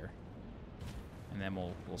path here, and then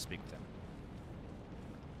we'll speak with them.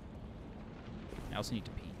 I also need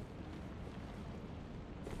to pee.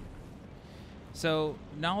 So,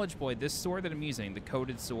 Knowledge Boy, this sword that I'm using, the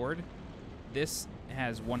coated sword, this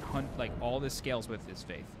has 100, like all this scales with is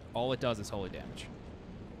faith. All it does is holy damage,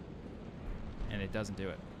 and it doesn't do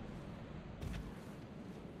it.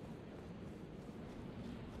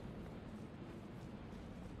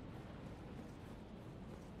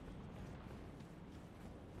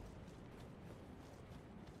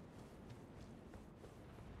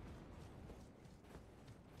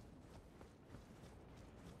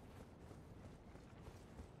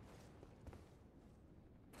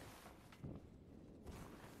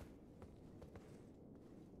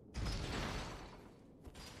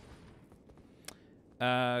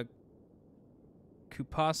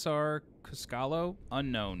 Kupasar Kuskalo?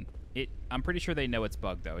 Unknown. I'm pretty sure they know it's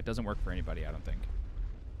bugged, though. It doesn't work for anybody, I don't think.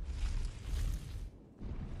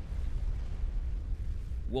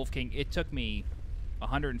 Wolf King, it took me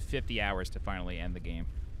 150 hours to finally end the game.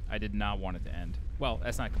 I did not want it to end. Well,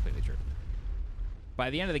 that's not completely true. By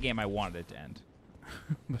the end of the game, I wanted it to end.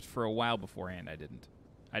 But for a while beforehand, I didn't.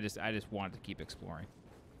 I just wanted to keep exploring.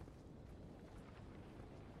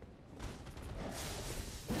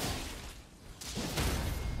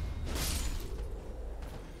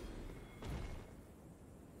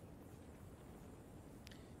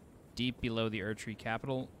 Deep below the Erdtree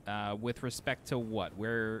capital. With respect to what?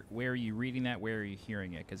 Where are you reading that? Where are you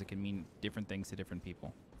hearing it? Because it can mean different things to different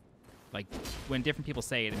people. Like, when different people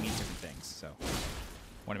say it, it means different things. So, I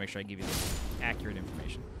want to make sure I give you the accurate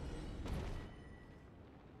information.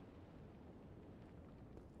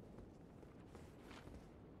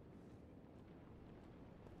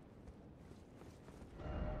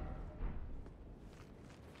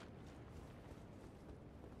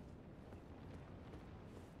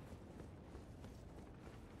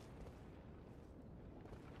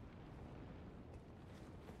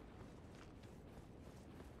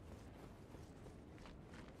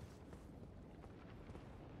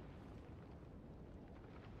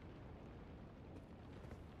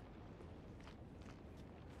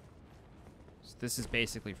 This is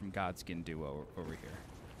basically from Godskin Duo over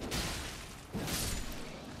here.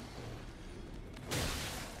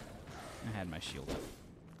 I had my shield up.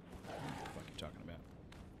 What the fuck are you talking about?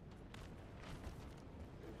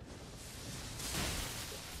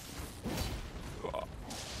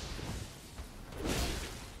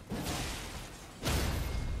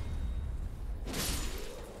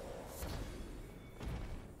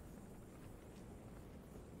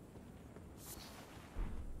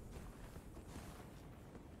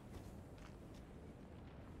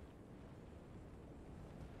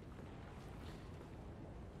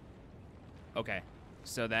 Okay,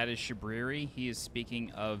 so that is Shabriri. He is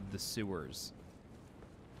speaking of the sewers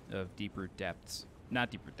of deeper depths.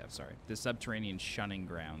 Not deeper depths, sorry. The subterranean shunning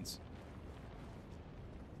grounds.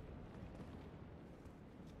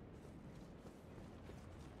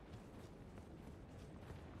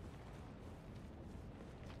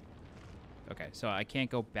 Okay, so I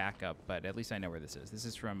can't go back up, but at least I know where this is. This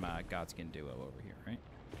is from Godskin Duo over here, right?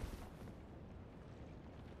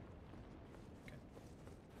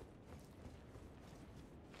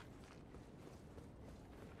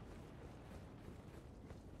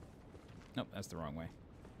 Nope, that's the wrong way.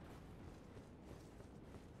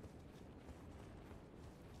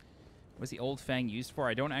 What's the old fang used for?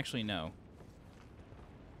 I don't actually know.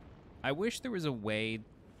 I wish there was a way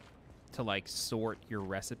to, like, sort your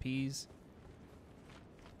recipes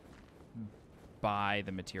by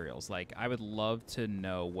the materials. Like, I would love to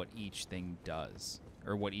know what each thing does,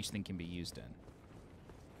 or what each thing can be used in.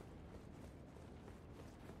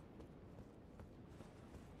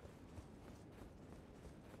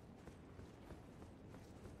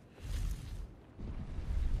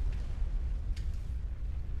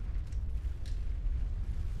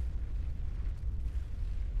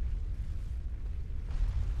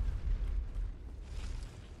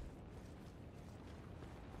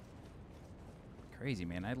 Crazy,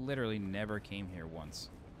 man. I literally never came here once.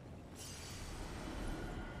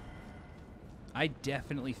 I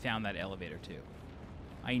definitely found that elevator, too.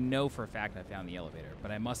 I know for a fact I found the elevator,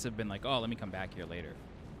 but I must have been like, oh, let me come back here later.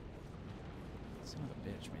 Son of a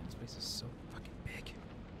bitch, man. This place is so fucking big.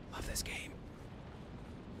 Love this game.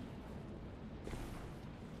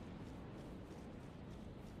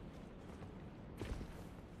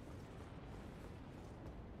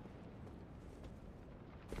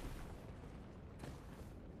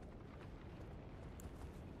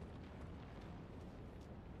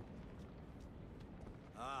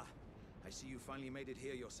 I see you finally made it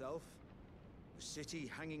here yourself. The city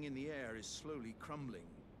hanging in the air is slowly crumbling.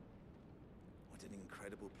 What an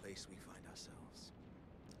incredible place we find ourselves.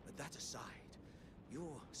 But that aside,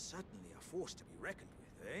 you're certainly a force to be reckoned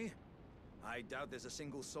with, eh? I doubt there's a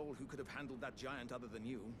single soul who could have handled that giant other than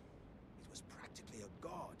you. It was practically a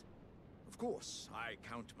god. Of course, I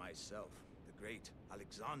count myself, the great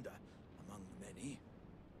Alexander, among the many.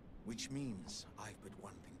 Which means I've but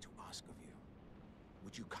one thing to ask of you.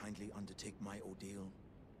 Would you kindly undertake my ordeal?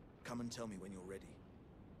 Come and tell me when you're ready.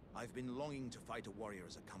 I've been longing to fight a warrior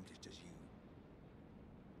as accomplished as you.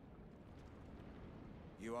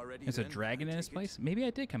 You are ready? There's a dragon in this place? Maybe I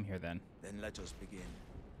did come here then. Then let us begin.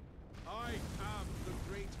 I am the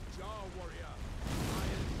great Jar warrior,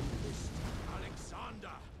 Iron Fist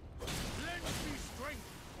Alexander. Lend me strength,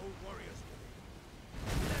 O warriors.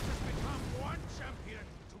 Let us become one champion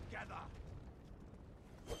together.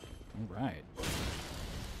 All right.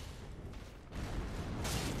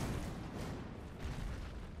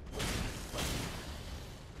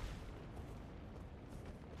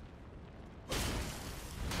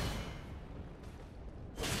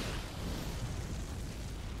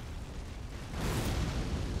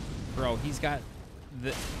 Bro, he's got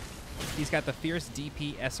the fierce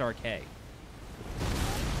DP SRK.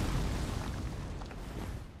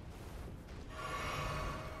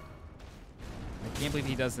 I can't believe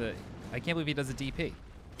he does the DP.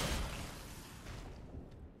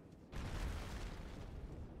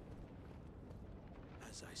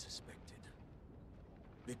 As I suspected,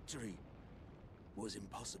 victory was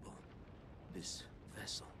impossible. This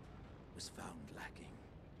vessel was found lacking.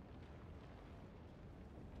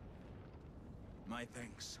 My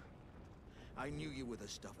thanks. I knew you were the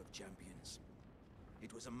stuff of champions.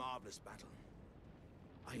 It was a marvelous battle.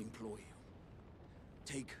 I implore you,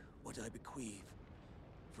 take what I bequeath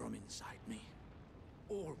from inside me.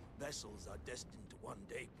 All vessels are destined to one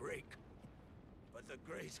day break. But the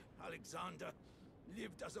great Alexander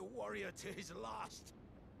lived as a warrior to his last.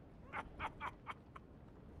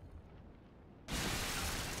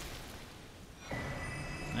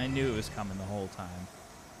 I knew it was coming the whole time.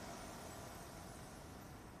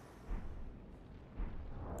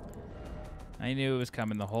 I knew it was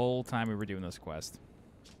coming the whole time we were doing this quest.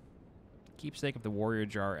 Keepsake of the warrior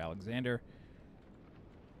jar Alexander.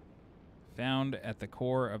 Found at the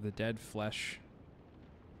core of the dead flesh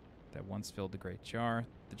that once filled the great jar.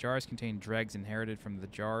 The jars contain dregs inherited from the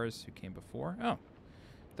jars who came before. Oh.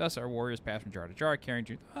 Thus our warriors pass from jar to jar, carrying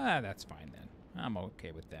truth. Ah, that's fine then. I'm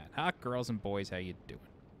okay with that. Hot girls and boys, how you doing?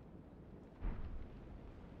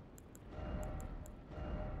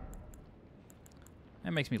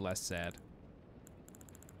 That makes me less sad.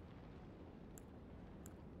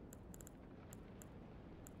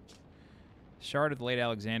 Shard of the late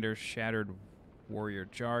Alexander's shattered warrior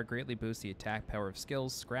jar greatly boosts the attack power of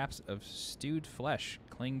skills. Scraps of stewed flesh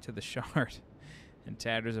cling to the shard, and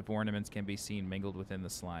tatters of ornaments can be seen mingled within the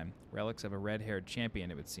slime. Relics of a red-haired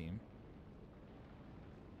champion, it would seem.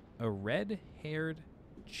 A red-haired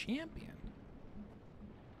champion?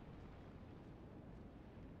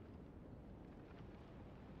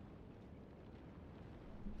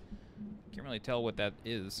 Can't really tell what that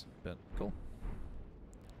is, but cool.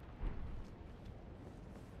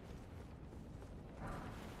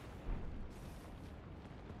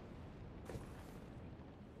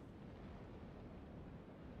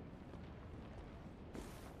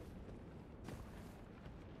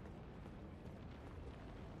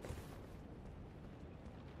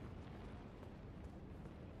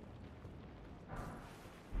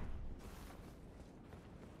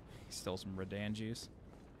 Still some Redan juice.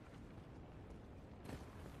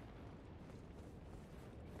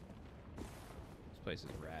 This place is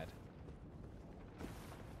rad.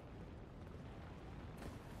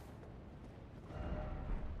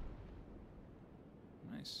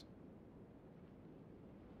 Nice.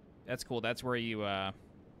 That's cool. That's where you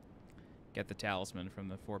get the talisman from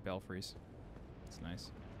the 4 belfries. That's nice.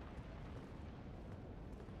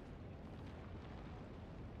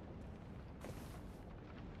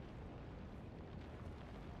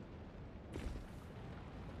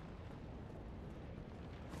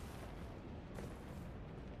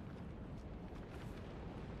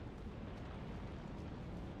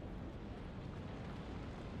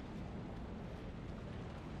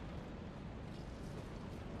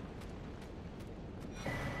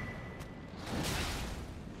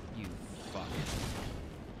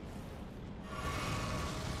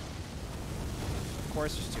 Of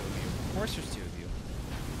course there's 2 of you. Of course there's 2 of you.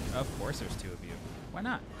 Of course there's 2 of you. Why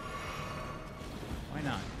not? Why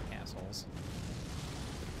not, assholes?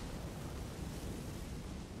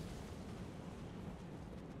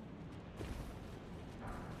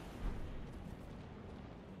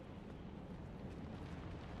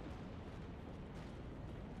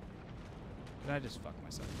 Did I just fuck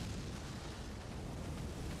myself?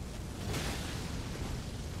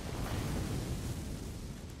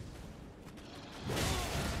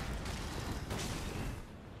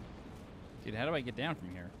 Dude, how do I get down from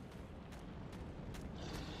here?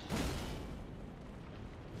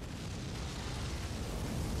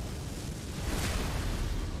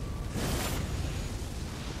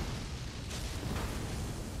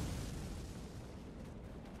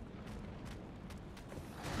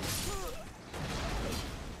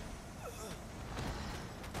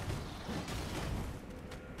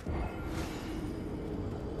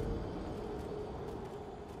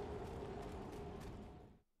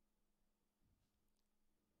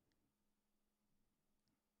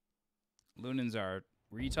 Lunans are...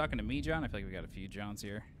 Were you talking to me, John? I feel like we got a few Johns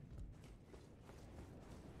here.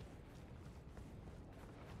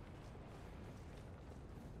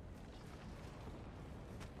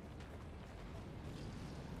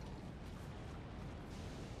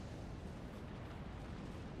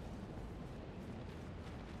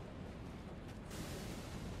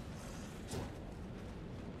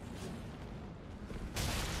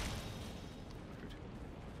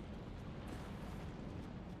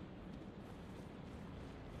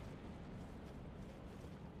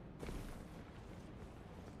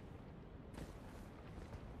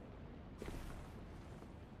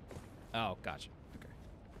 Oh, gotcha. Okay.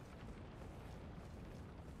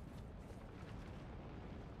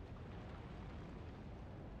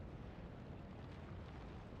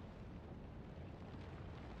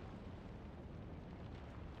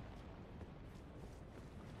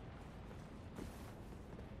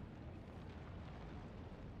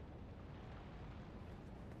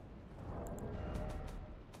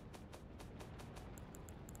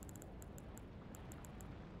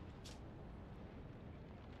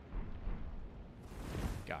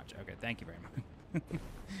 Gotcha. Okay, thank you very much. I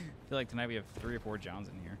feel like tonight we have 3 or 4 Johns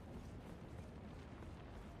in here.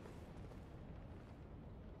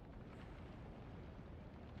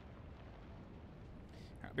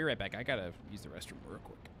 All right, I'll be right back. I gotta use the restroom real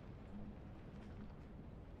quick.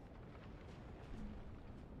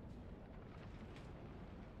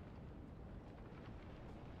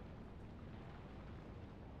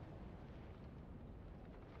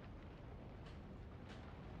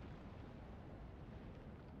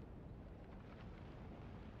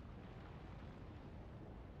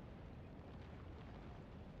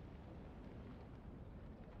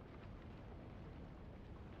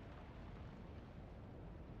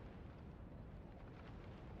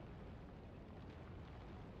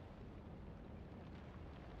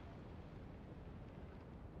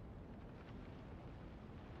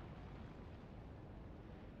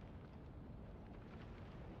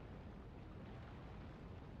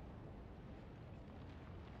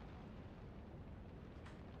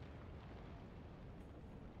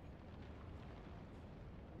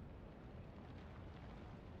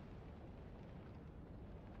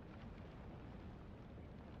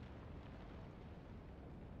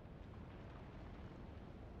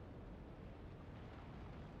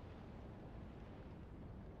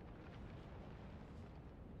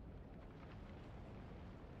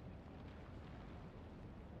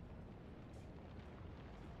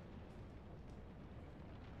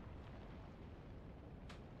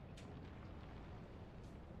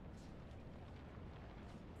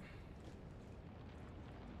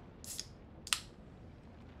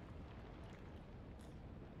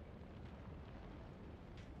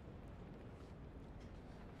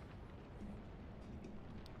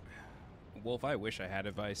 Wolf, I wish I had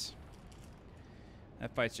advice.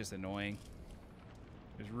 That fight's just annoying.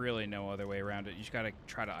 There's really no other way around it. You just gotta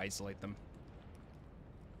try to isolate them.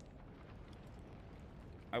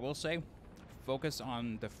 I will say, focus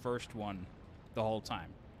on the first one the whole time.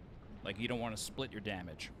 Like, you don't want to split your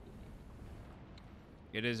damage.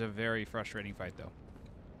 It is a very frustrating fight, though.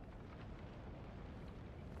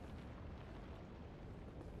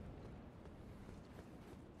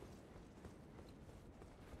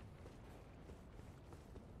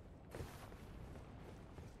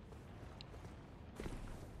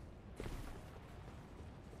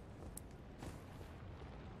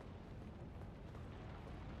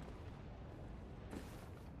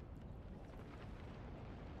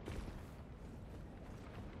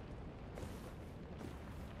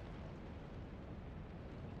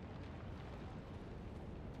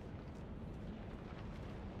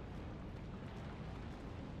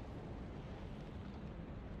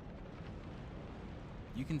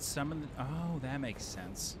 You can summon the... Oh, that makes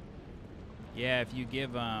sense. Yeah, if you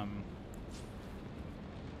give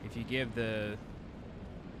the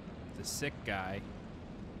sick guy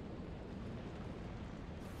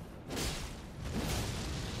the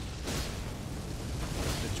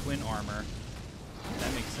twin armor,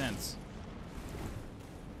 that makes sense.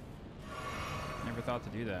 Never thought to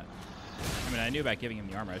do that. I mean, I knew about giving him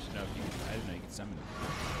the armor. I didn't know you could summon him.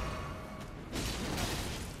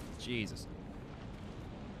 Jesus.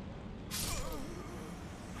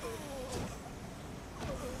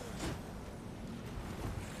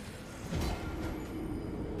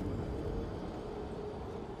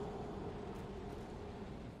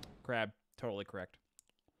 Crab, totally correct.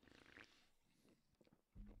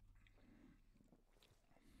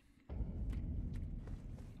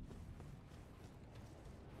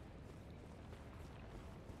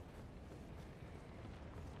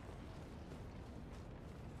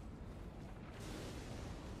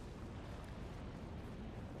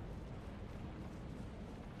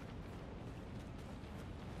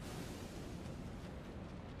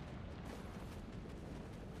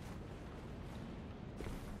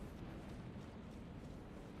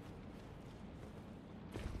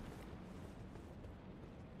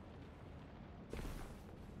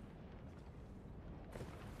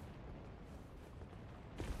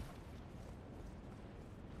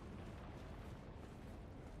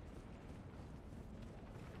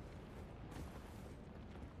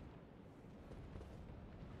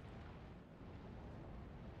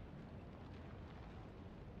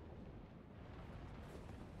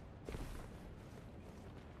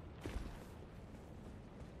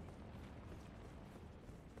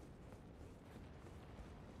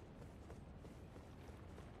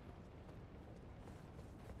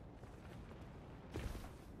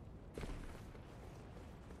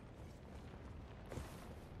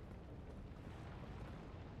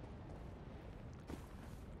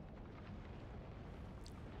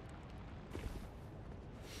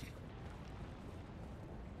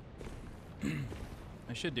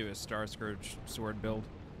 I should do a Star Scourge sword build.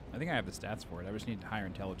 I think I have the stats for it. I just need higher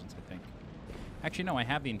intelligence, I think. Actually, no, I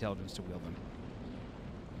have the intelligence to wield them.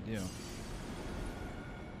 I do.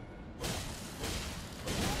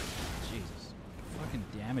 Jesus. Fucking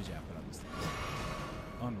damage output on this thing.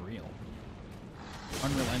 Unreal.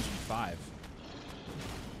 Unreal Engine 5.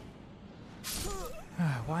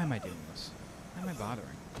 Why am I doing this? Why am I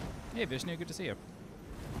bothering? Hey, Vishnu, good to see you.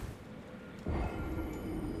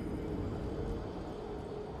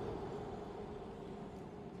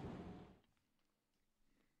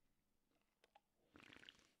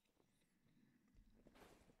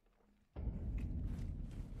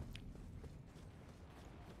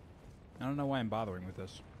 I don't know why I'm bothering with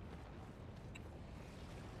this.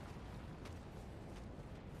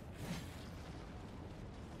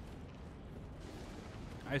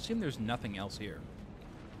 I assume there's nothing else here,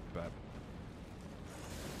 but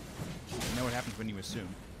you know what happens when you assume.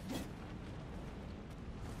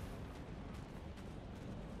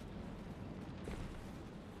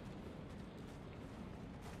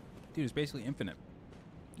 Dude, it's basically infinite.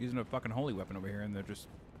 Using a fucking holy weapon over here, and they're just,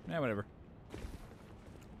 whatever.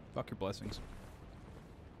 Fuck your blessings.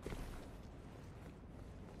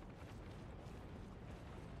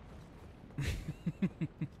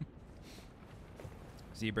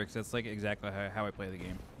 Zebrix, that's like exactly how I play the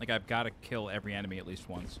game. Like, I've got to kill every enemy at least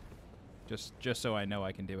once. Just so I know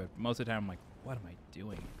I can do it. Most of the time I'm like, what am I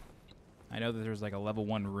doing? I know that there's like a level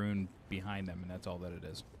 1 rune behind them, and that's all that it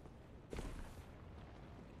is.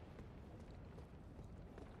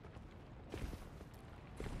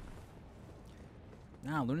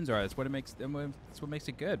 Nah, Lunans are. That's what makes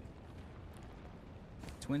it good.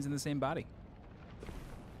 Twins in the same body.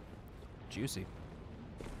 Juicy.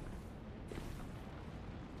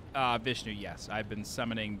 Vishnu, yes. I've been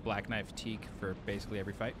summoning Black Knife Teak for basically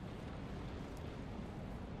every fight.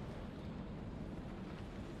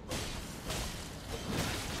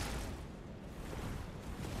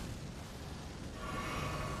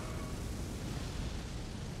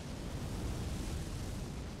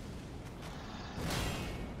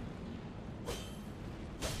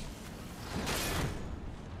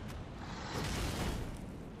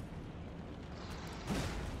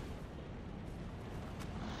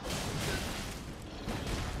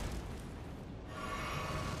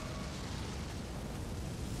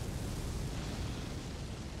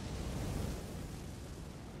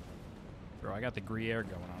 Bro, I got the Gruyere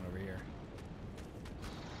going on over here.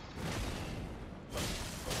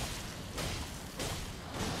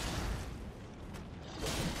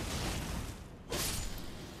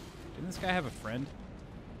 Didn't this guy have a friend?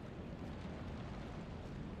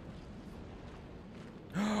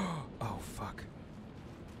 Oh, fuck.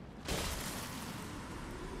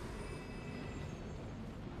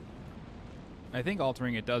 I think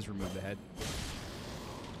altering it does remove the head.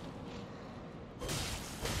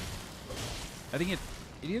 I think it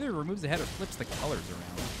either removes the head or flips the colors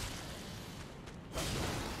around.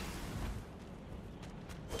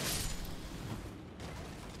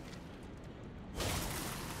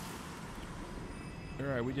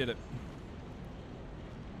 Alright, we did it.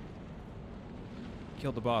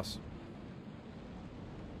 Killed the boss.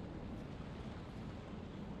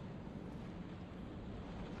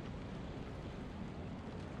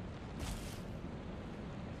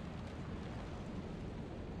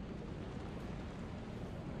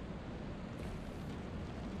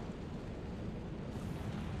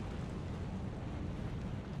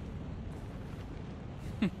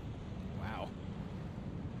 Wow.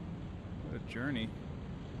 What a journey.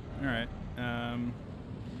 Alright.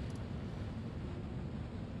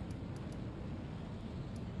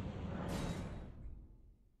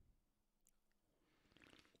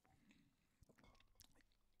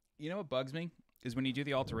 You know what bugs me? Is when you do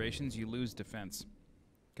the alterations, you lose defense.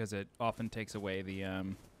 Because it often takes away the,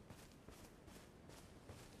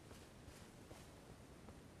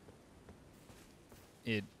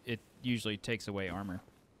 It usually takes away armor.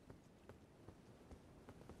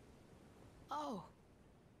 Oh.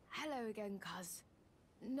 Hello again, cuz.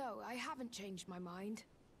 No, I haven't changed my mind.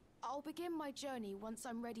 I'll begin my journey once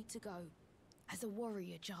I'm ready to go. As a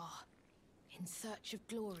warrior jar. In search of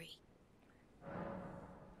glory.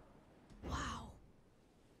 Wow.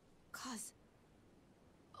 Cuz.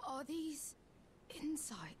 Are these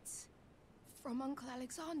insights from Uncle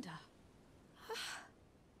Alexander?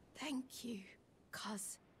 Thank you,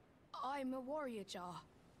 cuz I'm a warrior jar,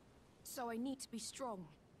 so I need to be strong.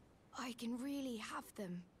 I can really have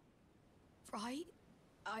them, right?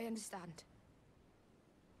 I understand.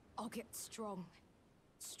 I'll get strong.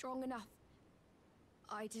 Strong enough.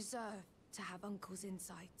 I deserve to have Uncle's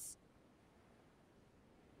insights.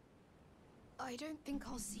 I don't think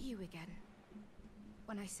I'll see you again.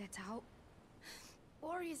 When I set out.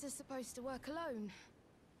 Warriors are supposed to work alone.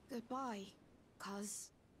 Goodbye,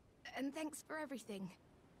 cuz. And thanks for everything.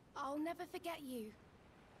 I'll never forget you,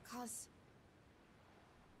 cuz.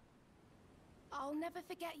 I'll never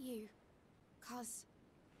forget you, cuz.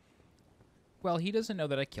 Well, he doesn't know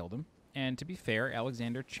that I killed him. And to be fair,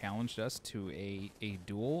 Alexander challenged us to a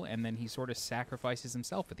duel, and then he sort of sacrifices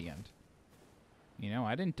himself at the end. You know,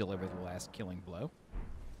 I didn't deliver the last killing blow.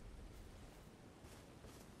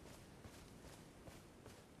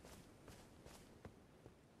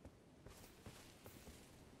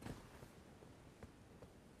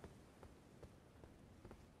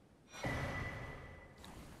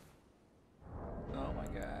 Oh my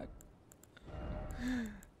god.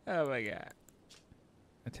 Oh my god.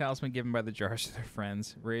 A talisman given by the jars to their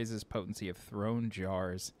friends raises potency of thrown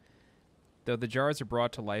jars. Though the jars are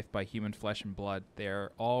brought to life by human flesh and blood, they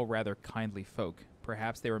are all rather kindly folk.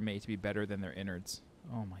 Perhaps they were made to be better than their innards.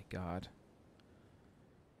 Oh my god.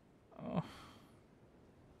 Oh.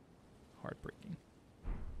 Heartbreaking.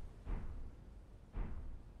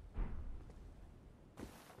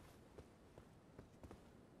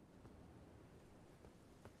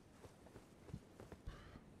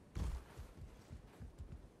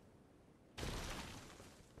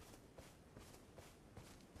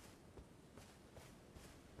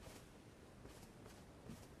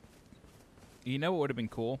 You know what would have been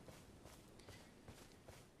cool?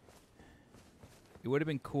 It would have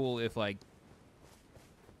been cool if, like,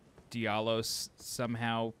 Diallos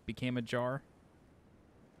somehow became a jar.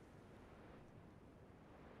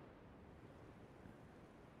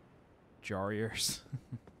 Jarriers.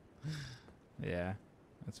 Yeah,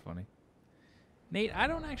 that's funny. Nate, I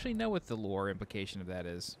don't actually know what the lore implication of that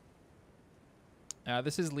is.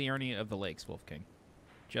 This is Liurnia of the Lakes, Wolf King.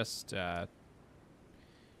 Just, like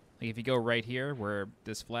if you go right here where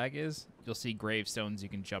this flag is, you'll see gravestones you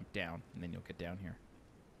can jump down, and then you'll get down here.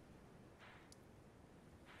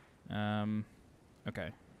 Okay.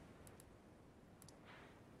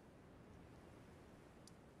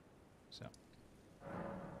 So,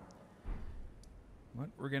 what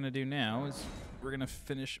we're going to do now is we're going to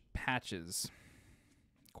finish Patches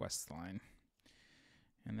Questline,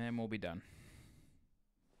 and then we'll be done.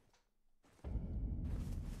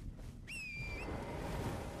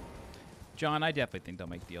 John, I definitely think they'll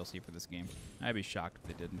make DLC for this game. I'd be shocked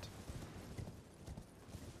if they didn't.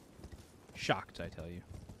 Shocked, I tell you.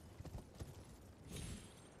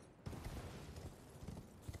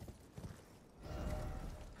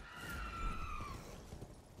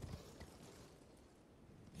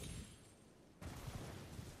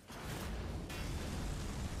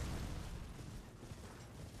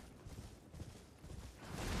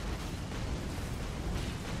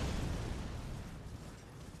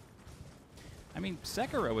 I mean,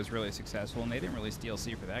 Sekiro was really successful, and they didn't release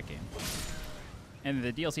DLC for that game. And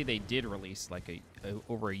the DLC they did release, like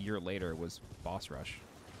over a year later, was Boss Rush,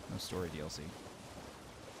 no story DLC.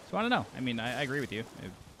 So I don't know. I mean, I agree with you.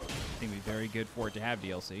 I think it'd be very good for it to have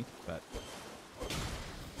DLC, but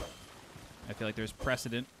I feel like there's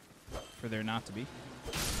precedent for there not to be.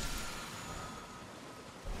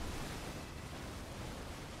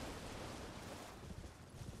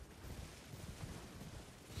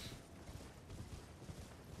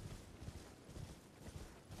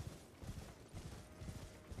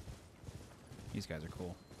 These guys are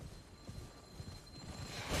cool.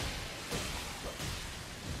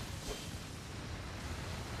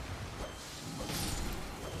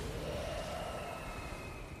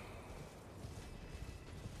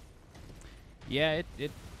 Yeah,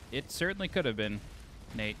 it certainly could have been,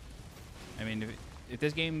 Nate. I mean, if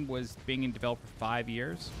this game was being developed for 5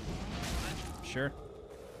 years, sure.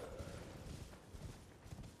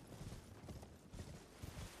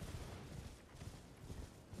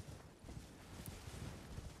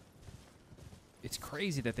 It's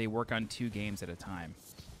crazy that they work on 2 games at a time.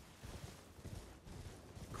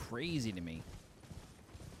 Crazy to me.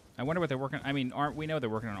 I wonder what they're working on. I mean, we know they're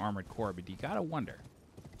working on Armored Core, but you gotta wonder.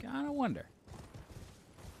 Gotta wonder.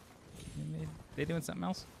 They doing something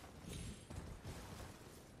else?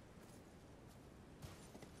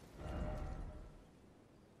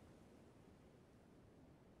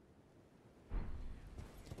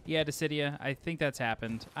 Yeah, Dissidia, I think that's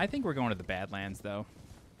happened. I think we're going to the Badlands, though.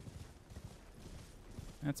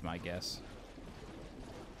 That's my guess.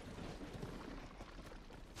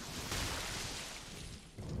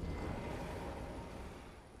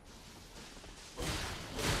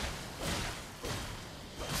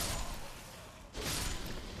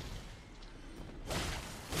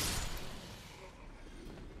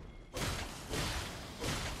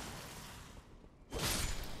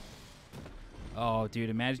 Oh,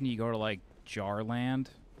 dude, imagine you go to, like, Jarland.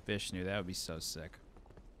 Vishnu, that would be so sick.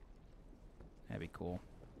 That'd be cool.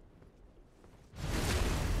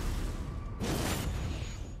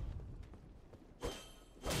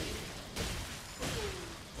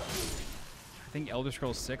 I think Elder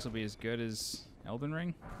Scrolls 6 will be as good as Elden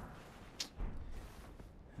Ring.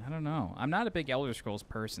 I don't know. I'm not a big Elder Scrolls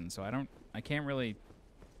person, so I can't really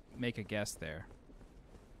make a guess there.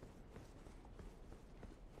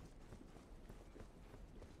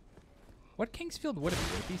 What Kingsfield would it be?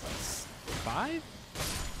 Would it be 5?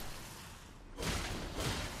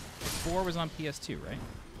 4 was on PS2, right?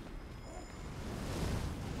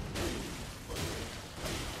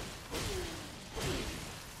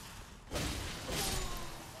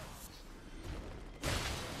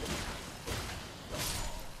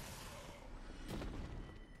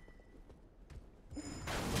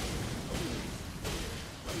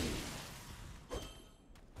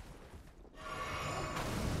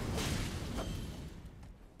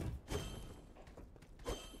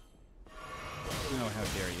 Oh, how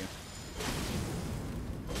dare you.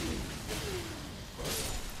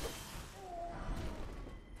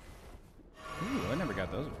 Ooh, I never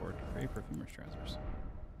got those before. Great perfumer's trousers.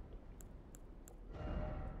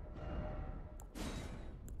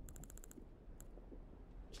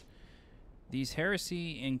 These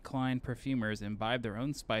heresy-inclined perfumers imbibe their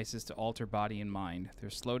own spices to alter body and mind. Their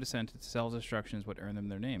slow descent to self-destruction is what earned them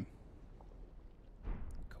their name.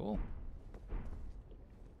 Cool.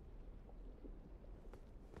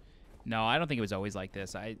 No, I don't think it was always like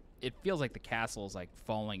this. It feels like the castle is like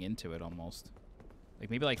falling into it almost. Like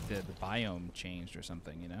maybe like the biome changed or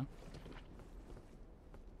something, you know?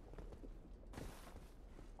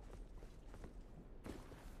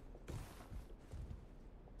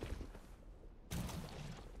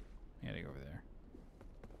 I gotta go over there.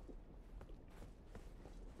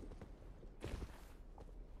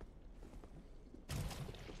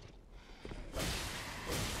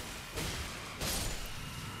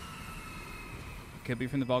 Could be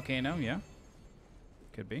from the volcano, yeah.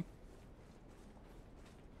 Could be.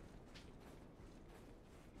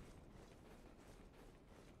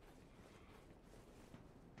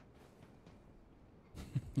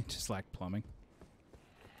 Just like plumbing.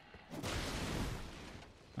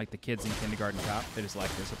 Like the kids in Kindergarten Cop, they just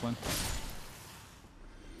lack discipline.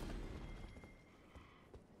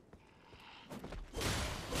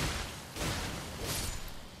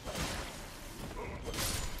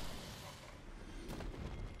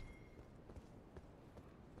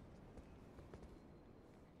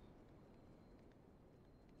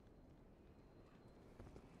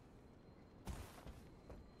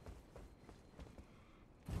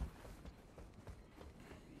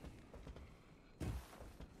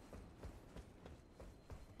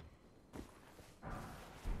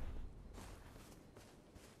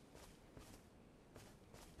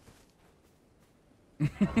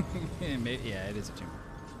 Yeah, it is a tomb.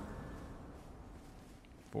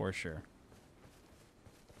 For sure.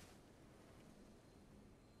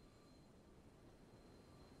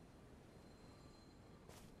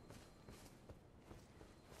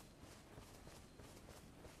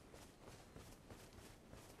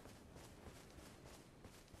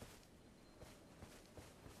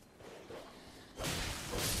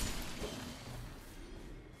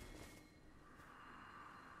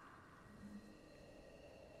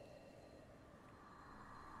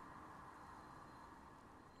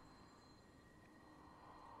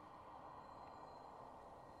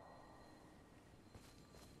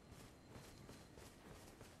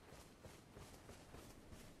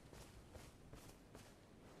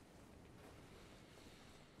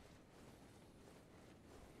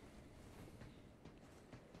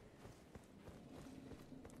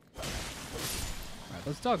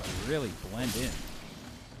 Those dogs really blend in.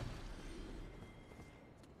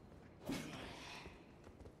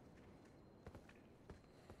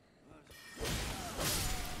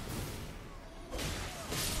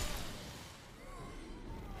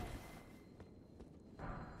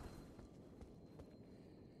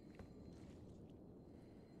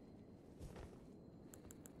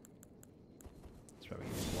 It's probably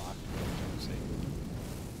getting blocked. Let's see.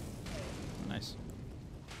 Nice.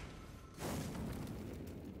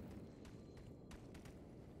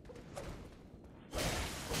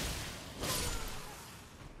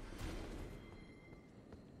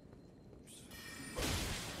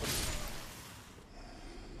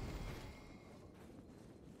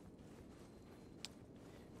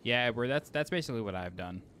 Yeah, that's basically what I've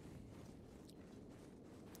done.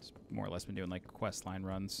 It's more or less been doing like quest line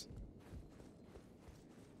runs.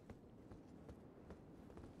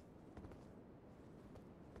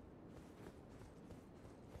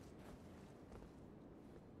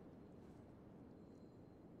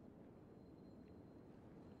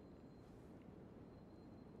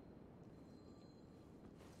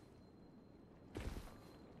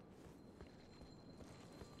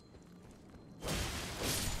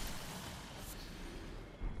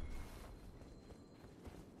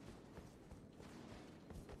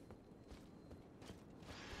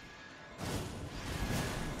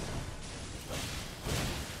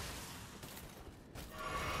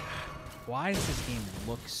 Why does this game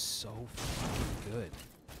look so fucking good?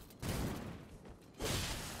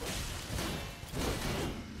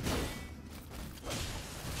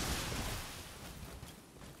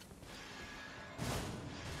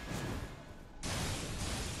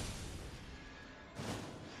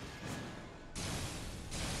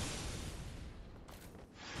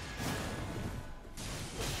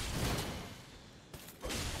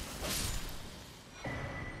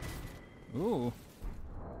 Ooh.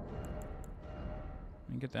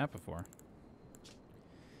 I didn't get that before.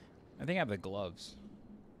 I think I have the gloves.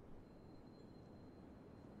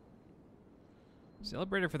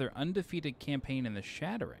 Celebrated for their undefeated campaign in the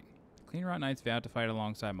Shattering. Clean Rot Knights vowed to fight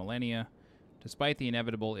alongside Millennia, despite the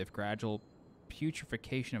inevitable, if gradual,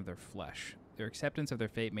 putrefaction of their flesh. Their acceptance of their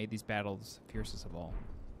fate made these battles the fiercest of all.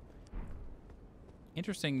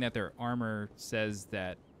 Interesting that their armor says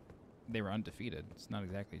that they were undefeated. It's not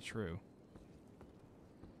exactly true.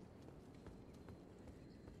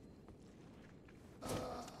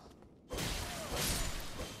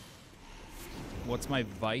 What's my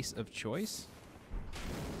vice of choice?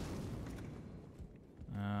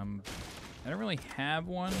 I don't really have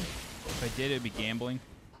one. If I did, it'd be gambling.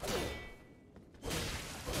 I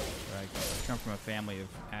come from a family of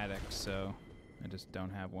addicts, so I just don't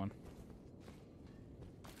have one.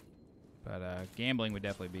 But gambling would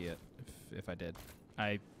definitely be it if I did.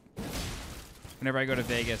 Whenever I go to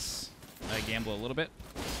Vegas, I gamble a little bit.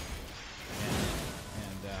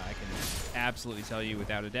 And I can absolutely tell you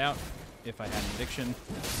without a doubt, if I had an addiction, it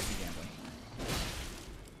would be gambling.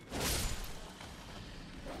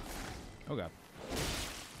 Oh, God.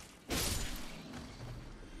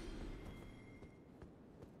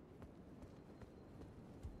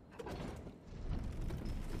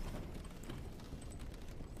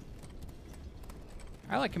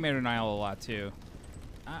 I like Commander Niall a lot, too.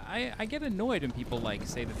 I get annoyed when people, like,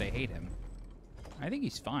 say that they hate him. I think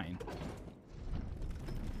he's fine.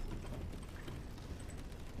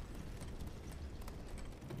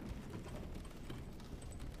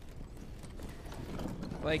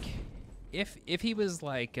 Like, if he was,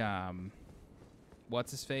 like,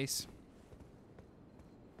 what's-his-face?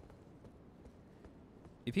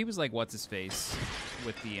 If he was, like, what's-his-face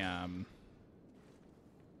with the,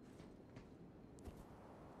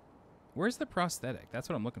 Where's the prosthetic? That's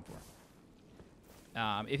what I'm looking for.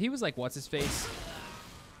 If he was like, what's-his-face?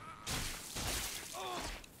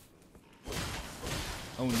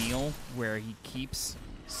 O'Neill, where he keeps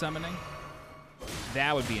summoning,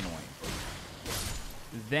 that would be annoying.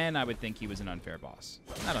 Then I would think he was an unfair boss.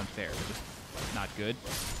 Not unfair, but just not good.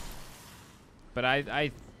 But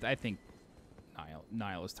I think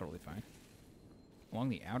Niall is totally fine. Along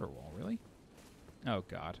the outer wall, really? Oh,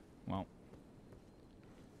 God. Well...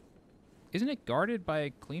 Isn't it guarded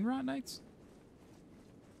by Clean Rot Knights?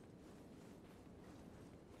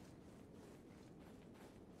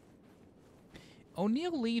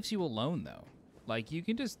 O'Neill leaves you alone, though. Like, you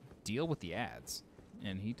can just deal with the ads,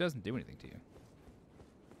 and he doesn't do anything to you.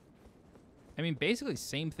 I mean, basically,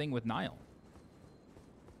 same thing with Niall.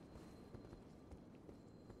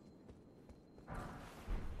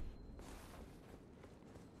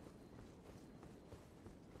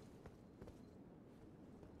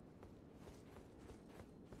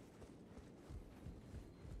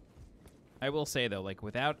 I will say, though, like,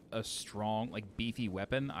 without a strong, like, beefy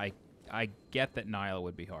weapon, I get that Niall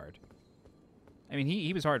would be hard. I mean,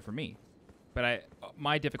 he was hard for me. But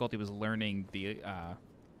my difficulty was learning the,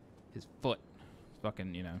 his foot.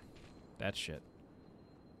 Fucking, you know, that shit.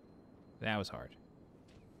 That was hard.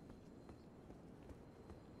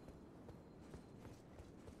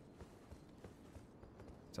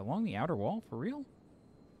 It's along the outer wall, for real?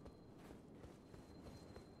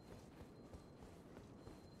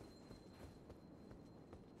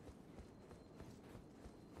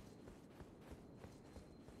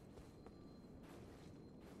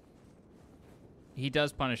 He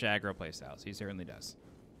does punish aggro playstyles. He certainly does.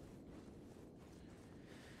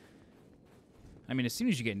 I mean, as soon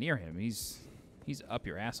as you get near him, he's up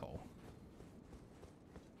your asshole.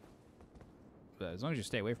 But as long as you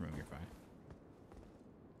stay away from him, you're fine.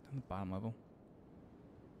 On the bottom level.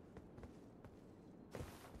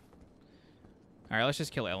 All right, let's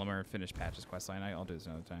just kill Elmer and finish Patch's questline. I'll do this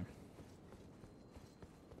another time.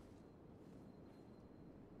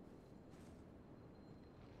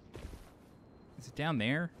 Is it down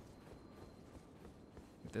there?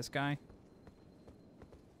 With this guy?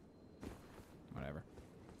 Whatever.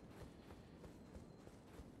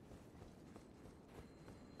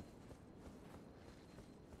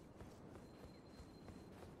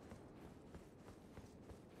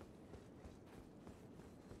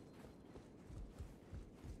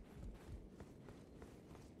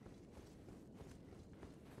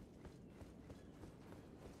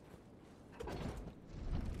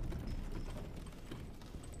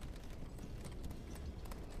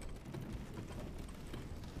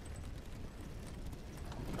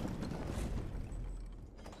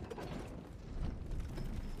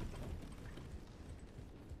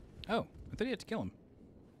 Oh, I thought you had to kill him.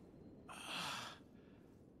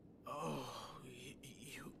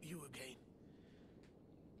 You again.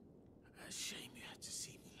 A shame you had to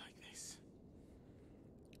see me like this.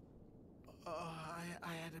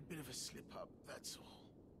 I had a bit of a slip-up, that's all.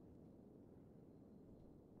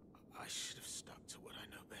 I should have stuck to what I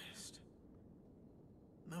know best.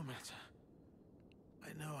 No matter.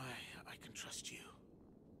 I know I can trust you.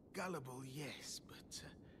 Gullible, yes, but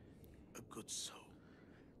a good soul.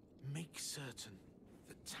 Make certain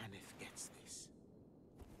that Tanith gets this.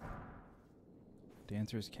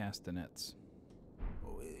 Dancers cast the nets.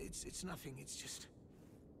 Oh, it's nothing. It's just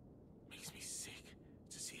makes me sick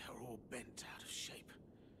to see her all bent out of shape.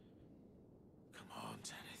 Come on,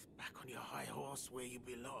 Tanith, back on your high horse where you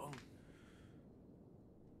belong.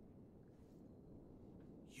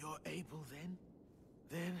 You're able then?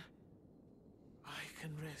 Then I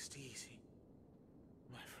can rest easy,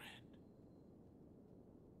 my friend.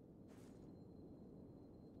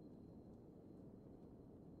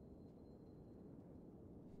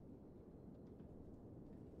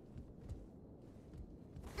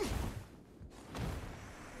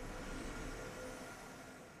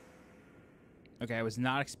 Okay, I was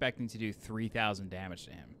not expecting to do 3,000 damage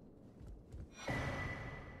to him.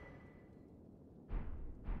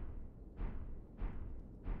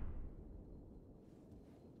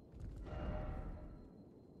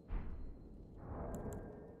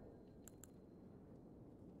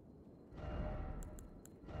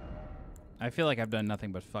 I feel like I've done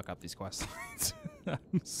nothing but fuck up these quest lines.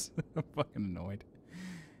 I'm so fucking annoyed.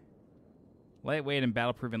 Lightweight and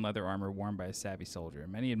battle-proven leather armor worn by a savvy soldier.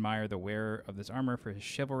 Many admire the wearer of this armor for his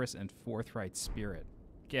chivalrous and forthright spirit.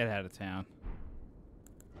 Get out of town.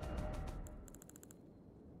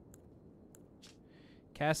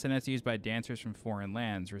 Castanets used by dancers from foreign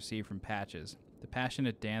lands, received from patches. The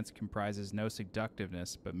passionate dance comprises no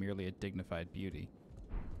seductiveness, but merely a dignified beauty.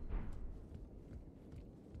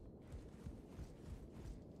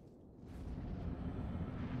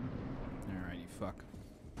 Alright, you fuck.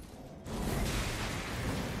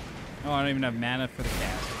 Oh, I don't even have mana for the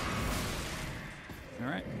cast.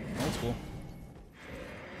 Alright, old school.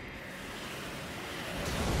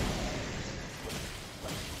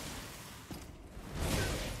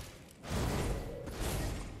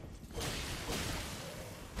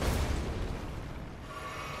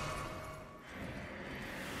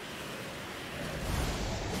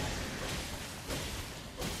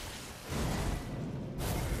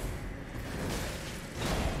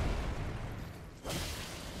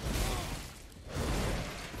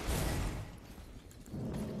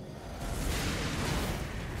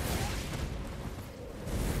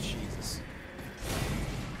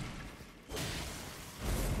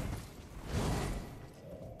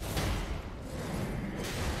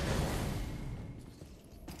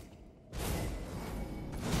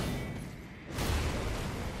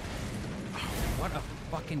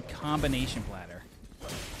 Fucking combination platter.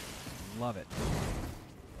 Love it.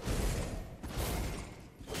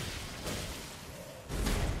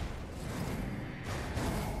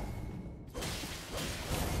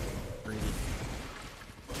 Greedy.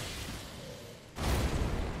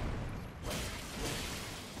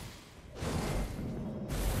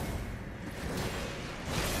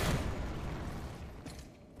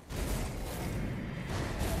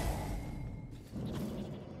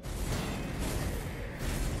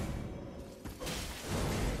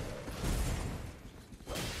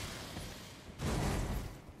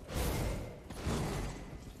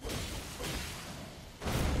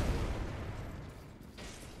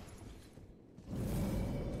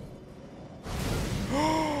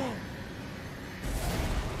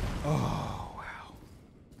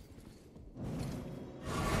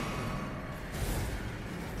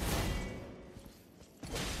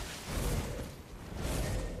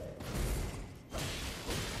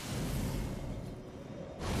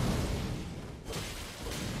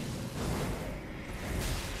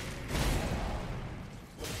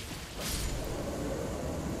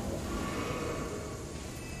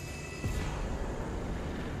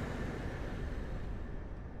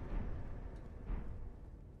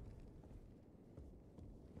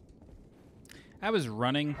 I was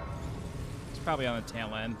running. It's probably on the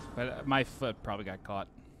tail end, but my foot probably got caught.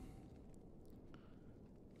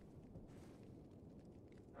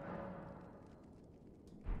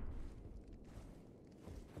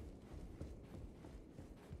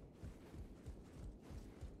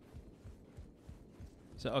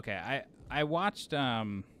 So okay, I watched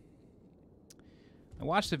the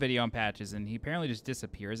video on Patches, and he apparently just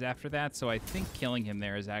disappears after that. So I think killing him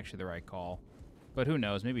there is actually the right call. But who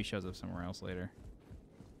knows? Maybe he shows up somewhere else later.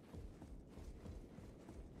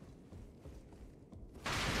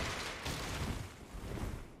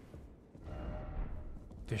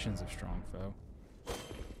 Visions of strong foe.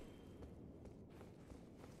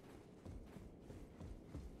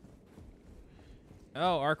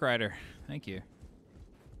 Oh, Arc Rider. Thank you.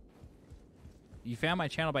 You found my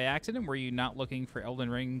channel by accident? Were you not looking for Elden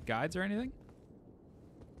Ring guides or anything?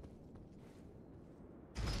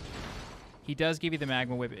 He does give you the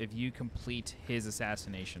Magma Whip if you complete his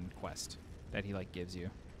assassination quest that he, like, gives you.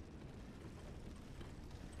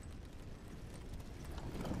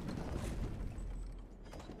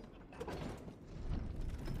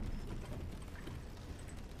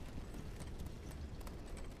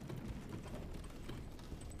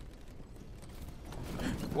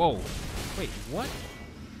 Whoa. Wait, what?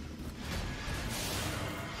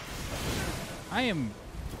 I am...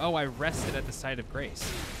 Oh, I rested at the site of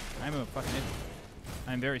grace. I'm a fucking idiot.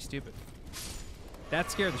 I'm very stupid.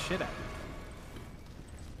 That scared the shit out of me.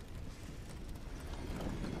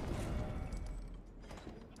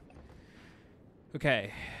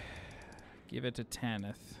 Okay. Give it to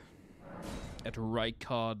Tanith. At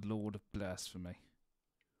Rykard, Lord of Blasphemy.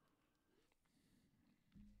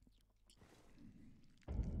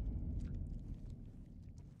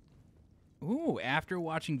 Ooh, after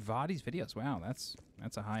watching Vadi's videos. Wow, that's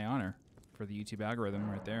a high honor for the YouTube algorithm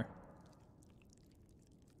right there.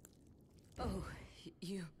 Oh,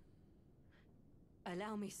 you...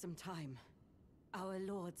 Allow me some time. Our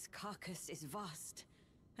lord's carcass is vast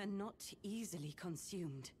and not easily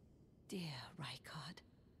consumed. Dear Rykard,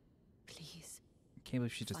 please. I can't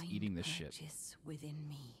believe she's just find eating this shit. purchase within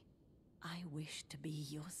me. I wish to be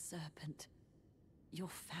your serpent, your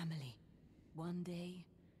family. One day,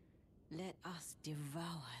 let us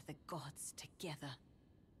devour the gods together.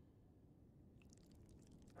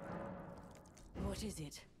 What is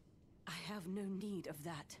it? I have no need of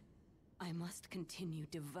that. I must continue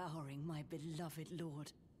devouring my beloved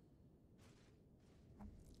lord.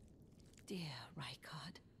 Dear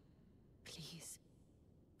Rykard, please,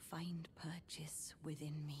 find purchase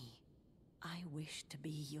within me. I wish to be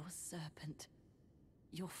your serpent,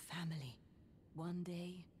 your family. One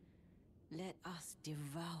day, let us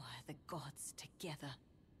devour the gods together.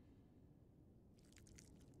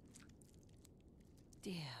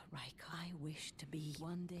 Dear Rykard, I wish to be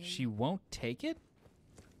one day... She won't take it?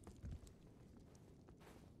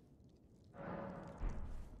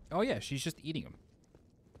 Oh yeah, she's just eating them.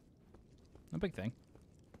 No big thing.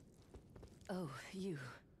 Oh, you.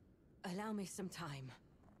 Allow me some time.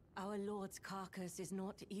 Our lord's carcass is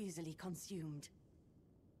not easily consumed.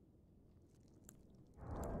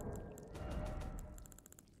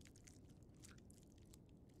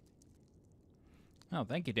 Oh,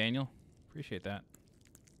 thank you, Daniel. Appreciate that.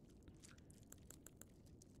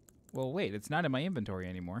 Well, wait, it's not in my inventory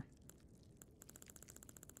anymore.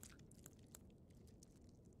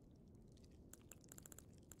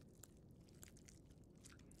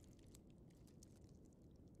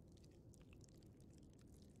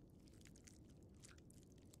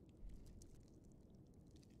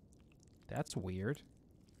 That's weird.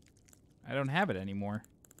 I don't have it anymore.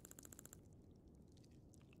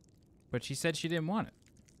 But she said she didn't want it.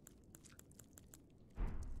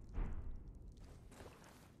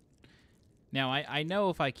 Now, I know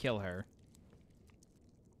if I kill her,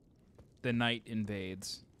 the night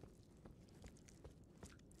invades.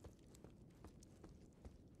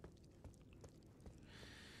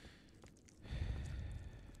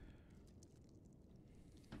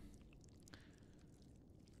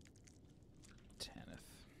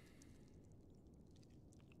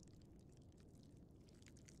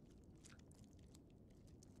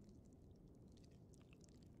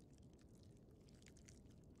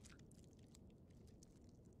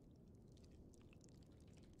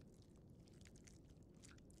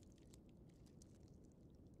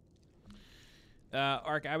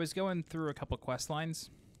 Ark, I was going through a couple quest lines.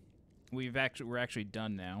 We're actually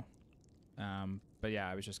done now. But yeah,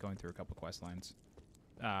 I was just going through a couple quest lines.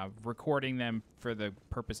 Recording them for the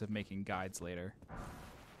purpose of making guides later.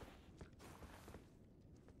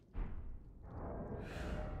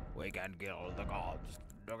 We can kill the gods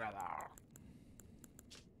together.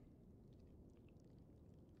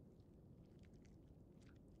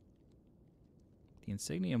 The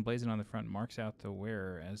insignia emblazoned on the front marks out the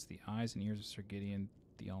wearer as the eyes and ears of Sir Gideon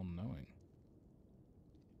the All-Knowing.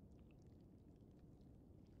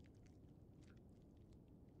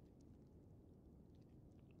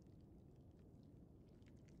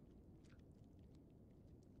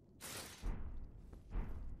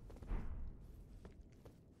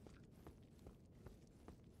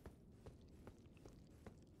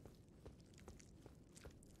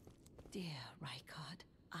 Dear Rykard,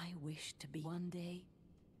 I wish to be one day.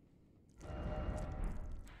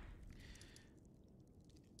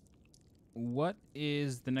 What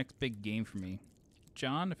is the next big game for me?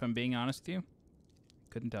 John, if I'm being honest with you,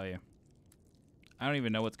 couldn't tell you. I don't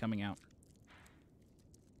even know what's coming out.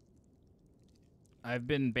 I've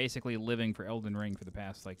been basically living for Elden Ring for the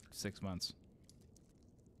past, like, 6 months.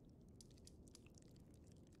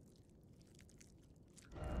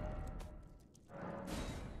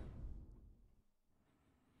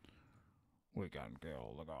 We can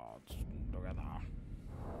kill the gods together.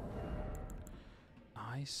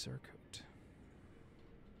 Surcoat.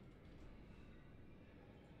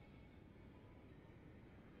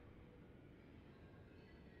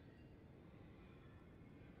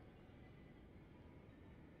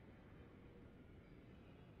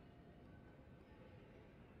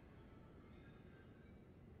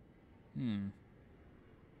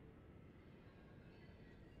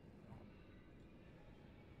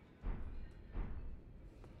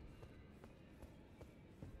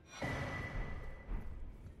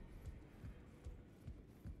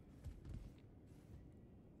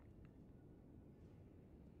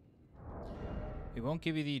 It won't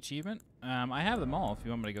give you the achievement. I have them all if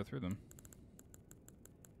you want me to go through them.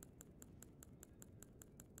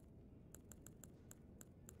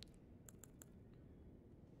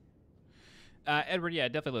 Edward, yeah,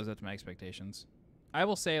 it definitely lives up to my expectations. I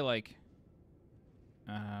will say, like,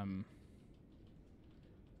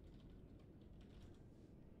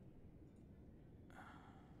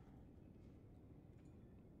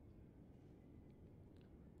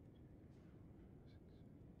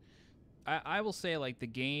 I will say, like, the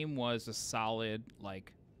game was a solid,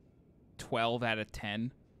 like, 12 out of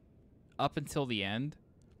 10 up until the end,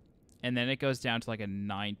 and then it goes down to, like, a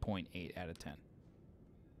 9.8 out of 10.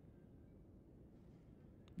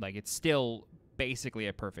 Like, it's still basically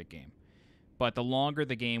a perfect game. But the longer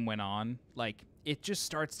the game went on, like, it just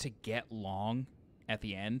starts to get long at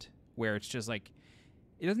the end, where it's just, like,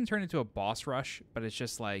 it doesn't turn into a boss rush, but it's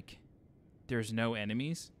just, like, there's no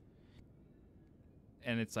enemies.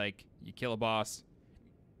 And it's like, you kill a boss,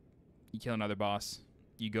 you kill another boss,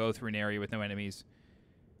 you go through an area with no enemies,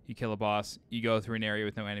 you kill a boss, you go through an area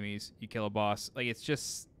with no enemies, you kill a boss. Like, it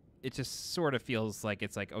just sort of feels like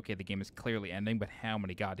it's like, okay, the game is clearly ending, but how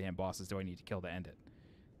many goddamn bosses do I need to kill to end it?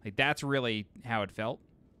 Like, that's really how it felt,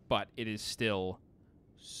 but it is still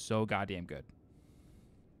so goddamn good.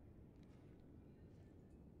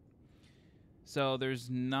 So there's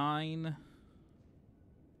 9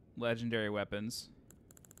 legendary weapons.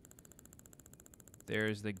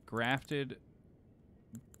 There's the grafted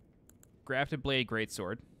blade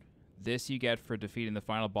greatsword. This you get for defeating the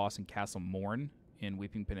final boss in Castle Morn in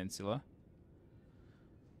Weeping Peninsula.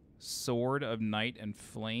 Sword of Night and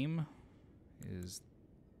Flame is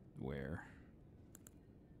where?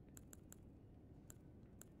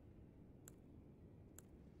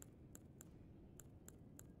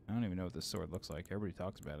 I don't even know what this sword looks like. Everybody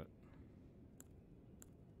talks about it.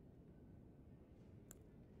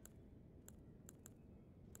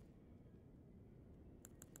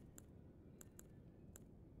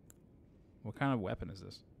 What kind of weapon is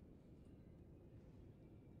this?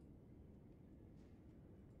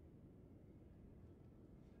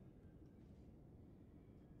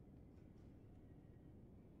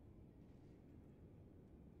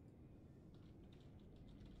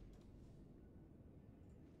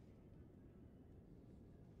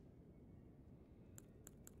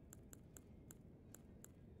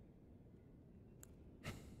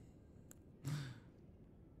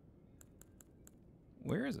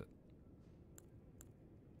 Where is it?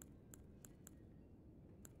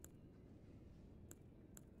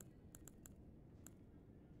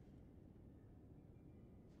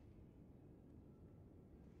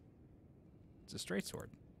 It's a straight sword.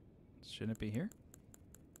 Shouldn't it be here?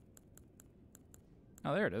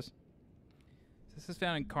 Oh, there it is. This is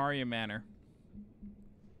found in Caria Manor.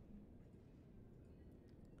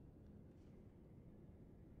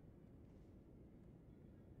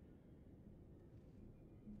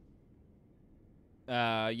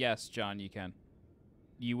 Yes, John, you can.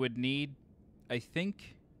 You would need, I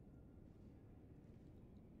think...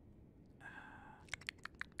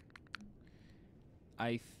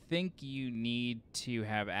 I think you need to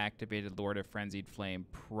have activated Lord of Frenzied Flame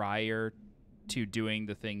prior to doing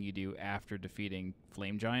the thing you do after defeating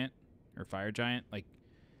Flame Giant or Fire Giant. Like,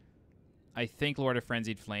 I think Lord of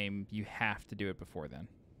Frenzied Flame, you have to do it before then.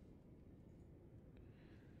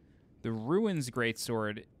 The Ruins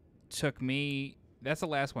Greatsword took me... That's the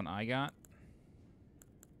last one I got.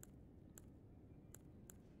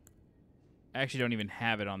 I actually don't even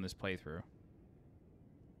have it on this playthrough.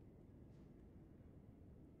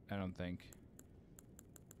 I don't think.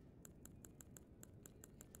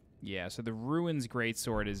 Yeah, so the Ruins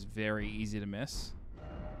Greatsword is very easy to miss.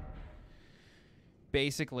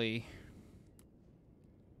 Basically,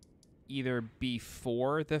 either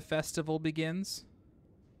before the festival begins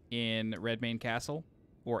in Redmane Castle,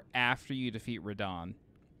 or after you defeat Radahn,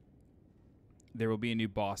 there will be a new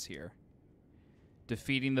boss here.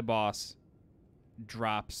 Defeating the boss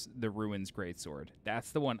drops the Ruins Greatsword.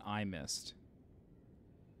 That's the one I missed.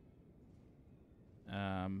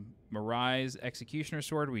 Mirai's Executioner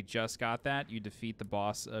Sword, we just got that. You defeat the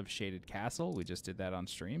boss of Shaded Castle. We just did that on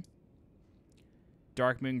stream.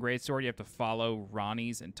 Dark Moon Greatsword, you have to follow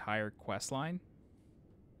Ronnie's entire questline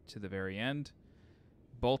to the very end.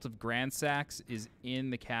 Bolt of Grandsax is in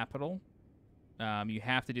the capital. You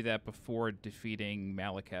have to do that before defeating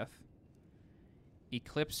Malekith.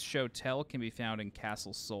 Eclipse Shotel can be found in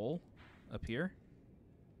Castle Sol up here.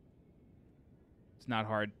 It's not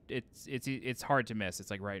hard. It's hard to miss.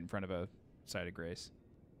 It's like right in front of a Site of Grace.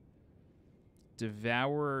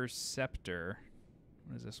 Devourer Scepter.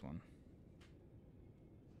 What is this one?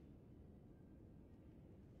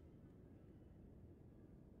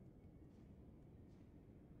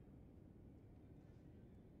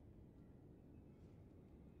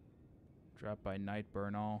 Dropped by Night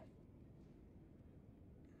Burnall.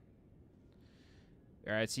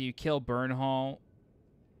 All right, so you kill Burnhall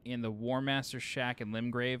in the War Master Shack and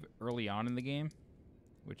Limgrave early on in the game,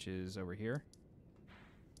 which is over here.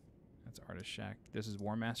 That's Artist Shack. This is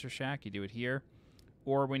War Master Shack. You do it here.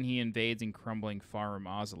 Or when he invades in crumbling Farum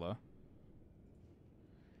Azula.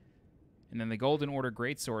 And then the Golden Order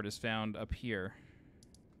Greatsword is found up here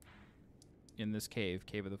in this cave,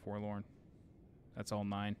 Cave of the Forlorn. That's all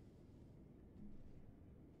 9.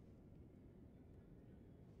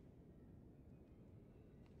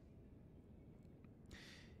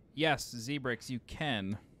 Yes, Zebrix, you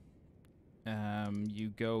can. You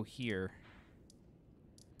go here.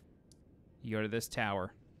 You go to this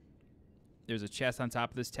tower. There's a chest on top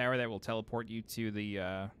of this tower that will teleport you to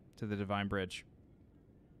the Divine Bridge.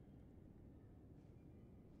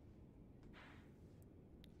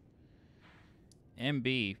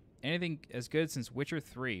 MB, anything as good since Witcher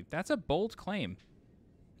 3? That's a bold claim.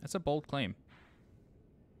 That's a bold claim.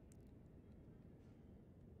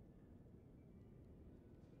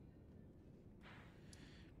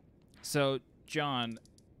 So, John,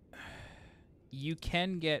 you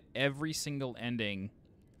can get every single ending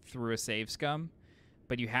through a save scum,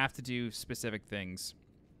 but you have to do specific things.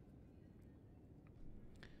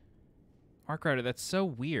 Arkwriter, that's so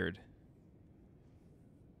weird.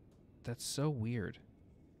 That's so weird.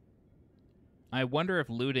 I wonder if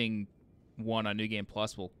looting 1 on New Game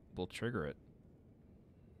Plus will trigger it.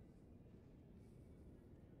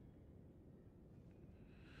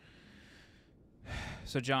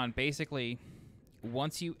 So, John, basically,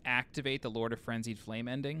 once you activate the Lord of Frenzied Flame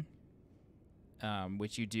ending,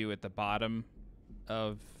 which you do at the bottom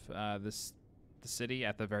of the city,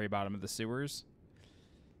 at the very bottom of the sewers,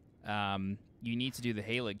 you need to do the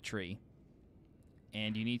Halig tree,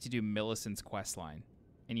 and you need to do Millicent's questline.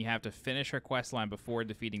 And you have to finish her questline before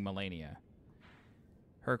defeating Melania.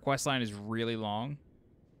 Her questline is really long.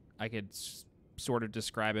 I could sort of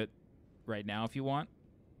describe it right now if you want.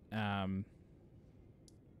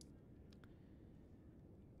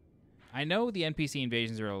 I know the NPC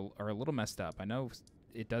invasions are a little messed up. I know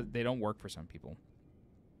they don't work for some people.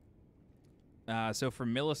 So for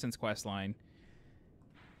Millicent's questline,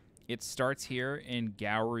 it starts here in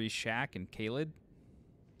Gowry's shack in Caelid.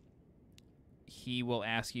 He will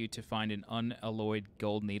ask you to find an unalloyed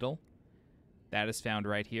gold needle. That is found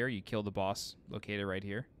right here. You kill the boss located right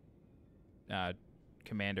here.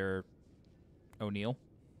 Commander O'Neill.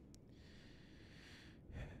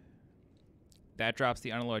 That drops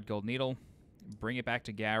the unalloyed gold needle. Bring it back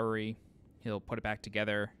to Gowry. He'll put it back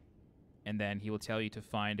together. And then he will tell you to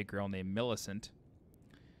find a girl named Millicent.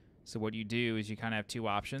 So what you do is you kind of have 2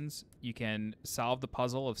 options. You can solve the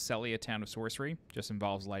puzzle of Celia, Town of Sorcery. Just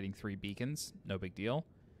involves lighting 3 beacons. No big deal.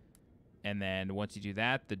 And then once you do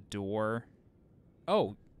that, the door...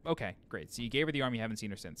 Oh, okay, great. So you gave her the arm. You haven't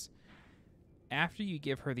seen her since. After you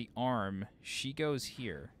give her the arm, she goes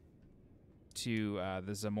here to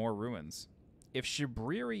the Zamor Ruins. If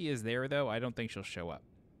Shabriri is there, though, I don't think she'll show up.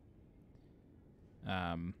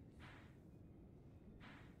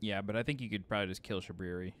 Yeah, but I think you could probably just kill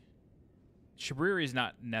Shabriri. Shabriri is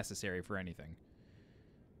not necessary for anything.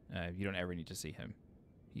 You don't ever need to see him.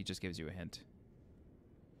 He just gives you a hint.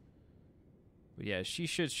 But yeah, she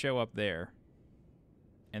should show up there.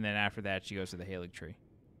 And then after that, she goes to the Halig tree.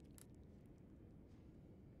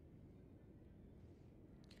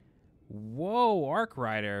 Whoa,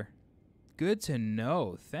 Arkwriter. Good to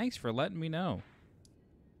know. Thanks for letting me know.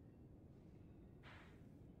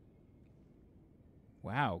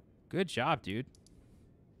 Wow. Good job, dude.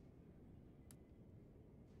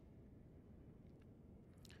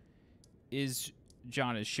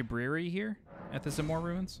 John, is Shabriri here at the Zamor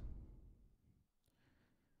Ruins?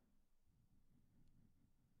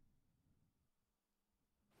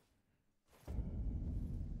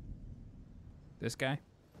 This guy?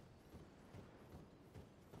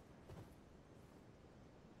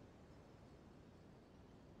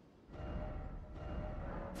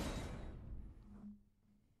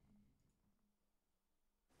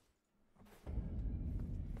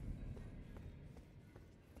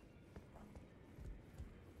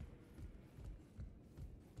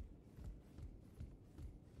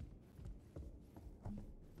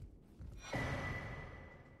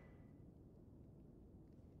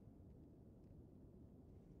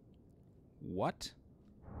 What?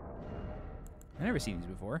 I've never seen these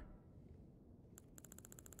before.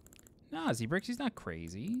 Nah, Zebrix, he's not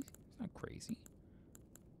crazy. He's not crazy.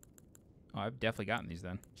 Oh, I've definitely gotten these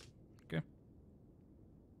then. Okay.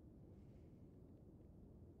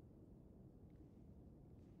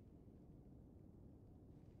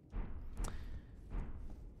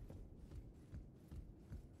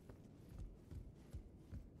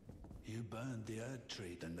 You You burned the Erd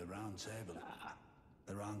tree and the round table.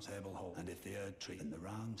 The round table hold. And if the Erd tree and the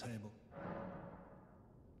round table...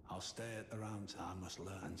 I'll stay at the round. I must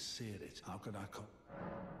learn and sear it. How could I come?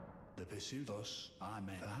 The pursuit us, I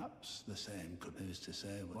may. Perhaps the same could. Who's to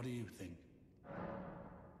say? What do you think?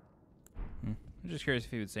 I'm just curious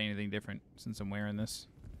if he would say anything different since I'm wearing this.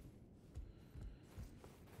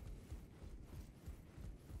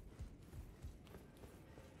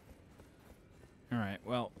 Alright,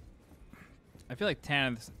 well, I feel like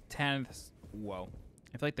whoa.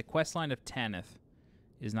 I feel like the quest line of Tanith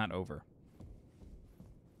is not over.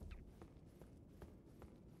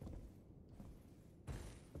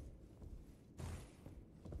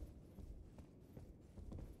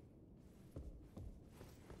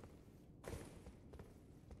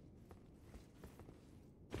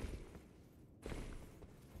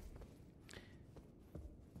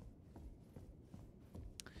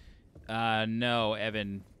 No,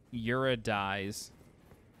 Evan. Yura dies,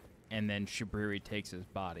 and then Shabriri takes his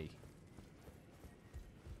body.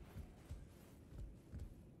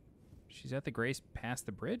 She's at the Grace past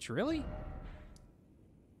the bridge? Really?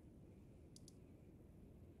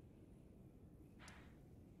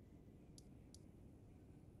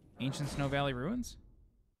 Ancient Snow Valley Ruins?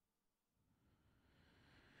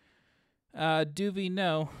 Doovie,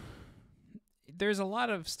 no. There's a lot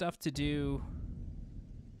of stuff to do.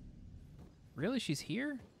 Really? She's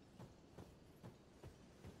here?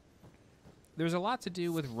 There's a lot to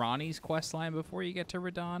do with Ronnie's questline before you get to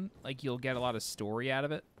Radahn. Like, you'll get a lot of story out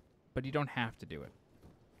of it, but you don't have to do it.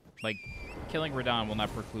 Like, killing Radahn will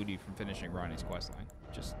not preclude you from finishing Ronnie's questline.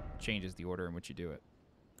 It just changes the order in which you do it.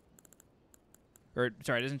 Or,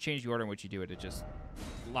 sorry, it doesn't change the order in which you do it. It just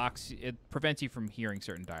locks... It prevents you from hearing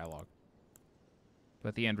certain dialogue.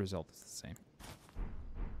 But the end result is the same.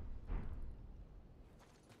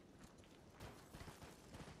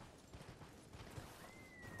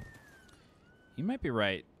 You might be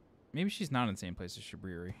right. Maybe she's not in the same place as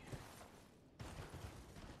Shabriri.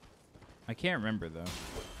 I can't remember, though.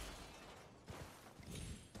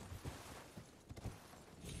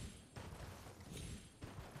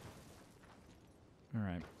 All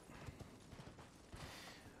right.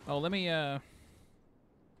 Oh, let me,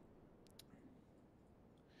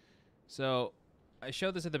 So, I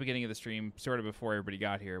showed this at the beginning of the stream, sort of before everybody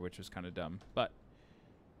got here, which was kind of dumb. But,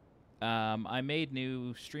 I made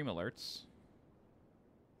new stream alerts.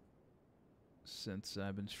 Since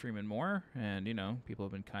I've been streaming more, and, you know, people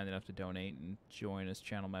have been kind enough to donate and join as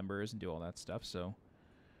channel members and do all that stuff, so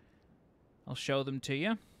I'll show them to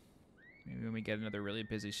you. Maybe when we get another really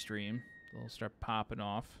busy stream, they'll start popping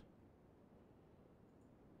off.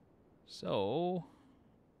 So,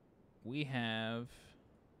 we have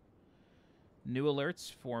new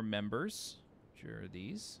alerts for members, which are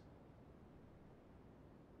these.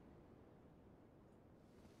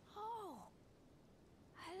 Oh,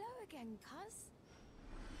 hello again, cuz.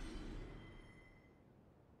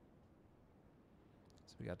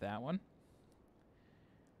 So we got that one.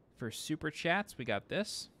 For super chats, we got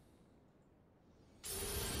this.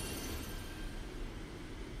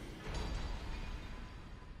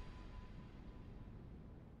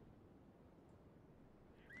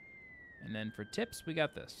 And then for tips, we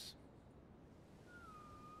got this.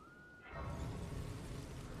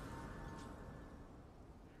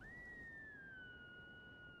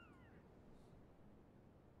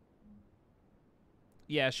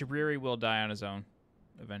 Yeah, Shabriri will die on his own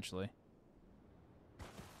eventually.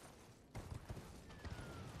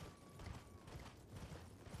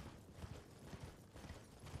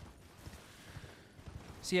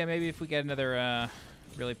 So yeah, maybe if we get another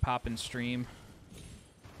really poppin' stream,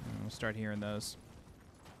 we'll start hearing those.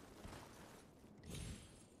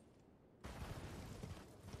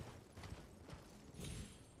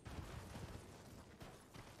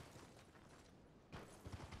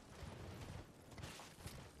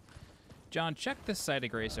 John, check this site of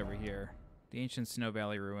grace over here. The ancient Snow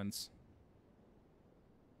Valley ruins.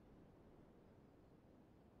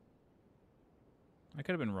 I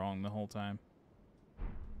could have been wrong the whole time.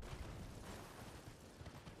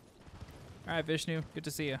 Alright, Vishnu. Good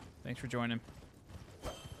to see you. Thanks for joining.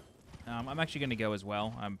 I'm actually going to go as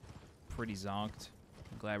well. I'm pretty zonked.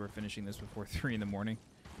 I'm glad we're finishing this before 3 in the morning.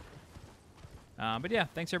 But yeah,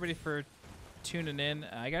 thanks everybody for tuning in.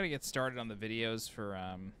 I got to get started on the videos for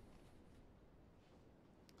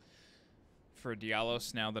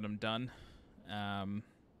Diallos now that I'm done.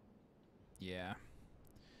 Yeah.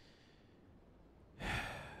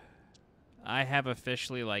 I have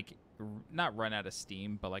officially, like, not run out of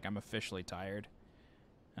steam, but, like, I'm officially tired.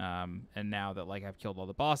 And now that like I've killed all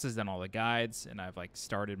the bosses and all the guides, and I've like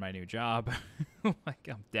started my new job, like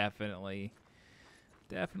I'm definitely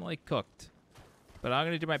cooked. But I'm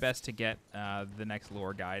gonna do my best to get the next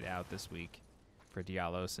lore guide out this week for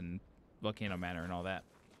Diallos and Volcano Manor and all that.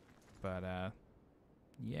 But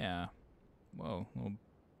yeah, whoa, well,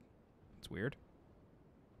 it's weird.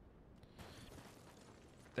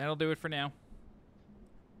 That'll do it for now.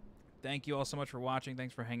 Thank you all so much for watching.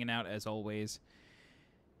 Thanks for hanging out as always.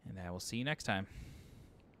 And I will see you next time.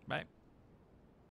 Bye.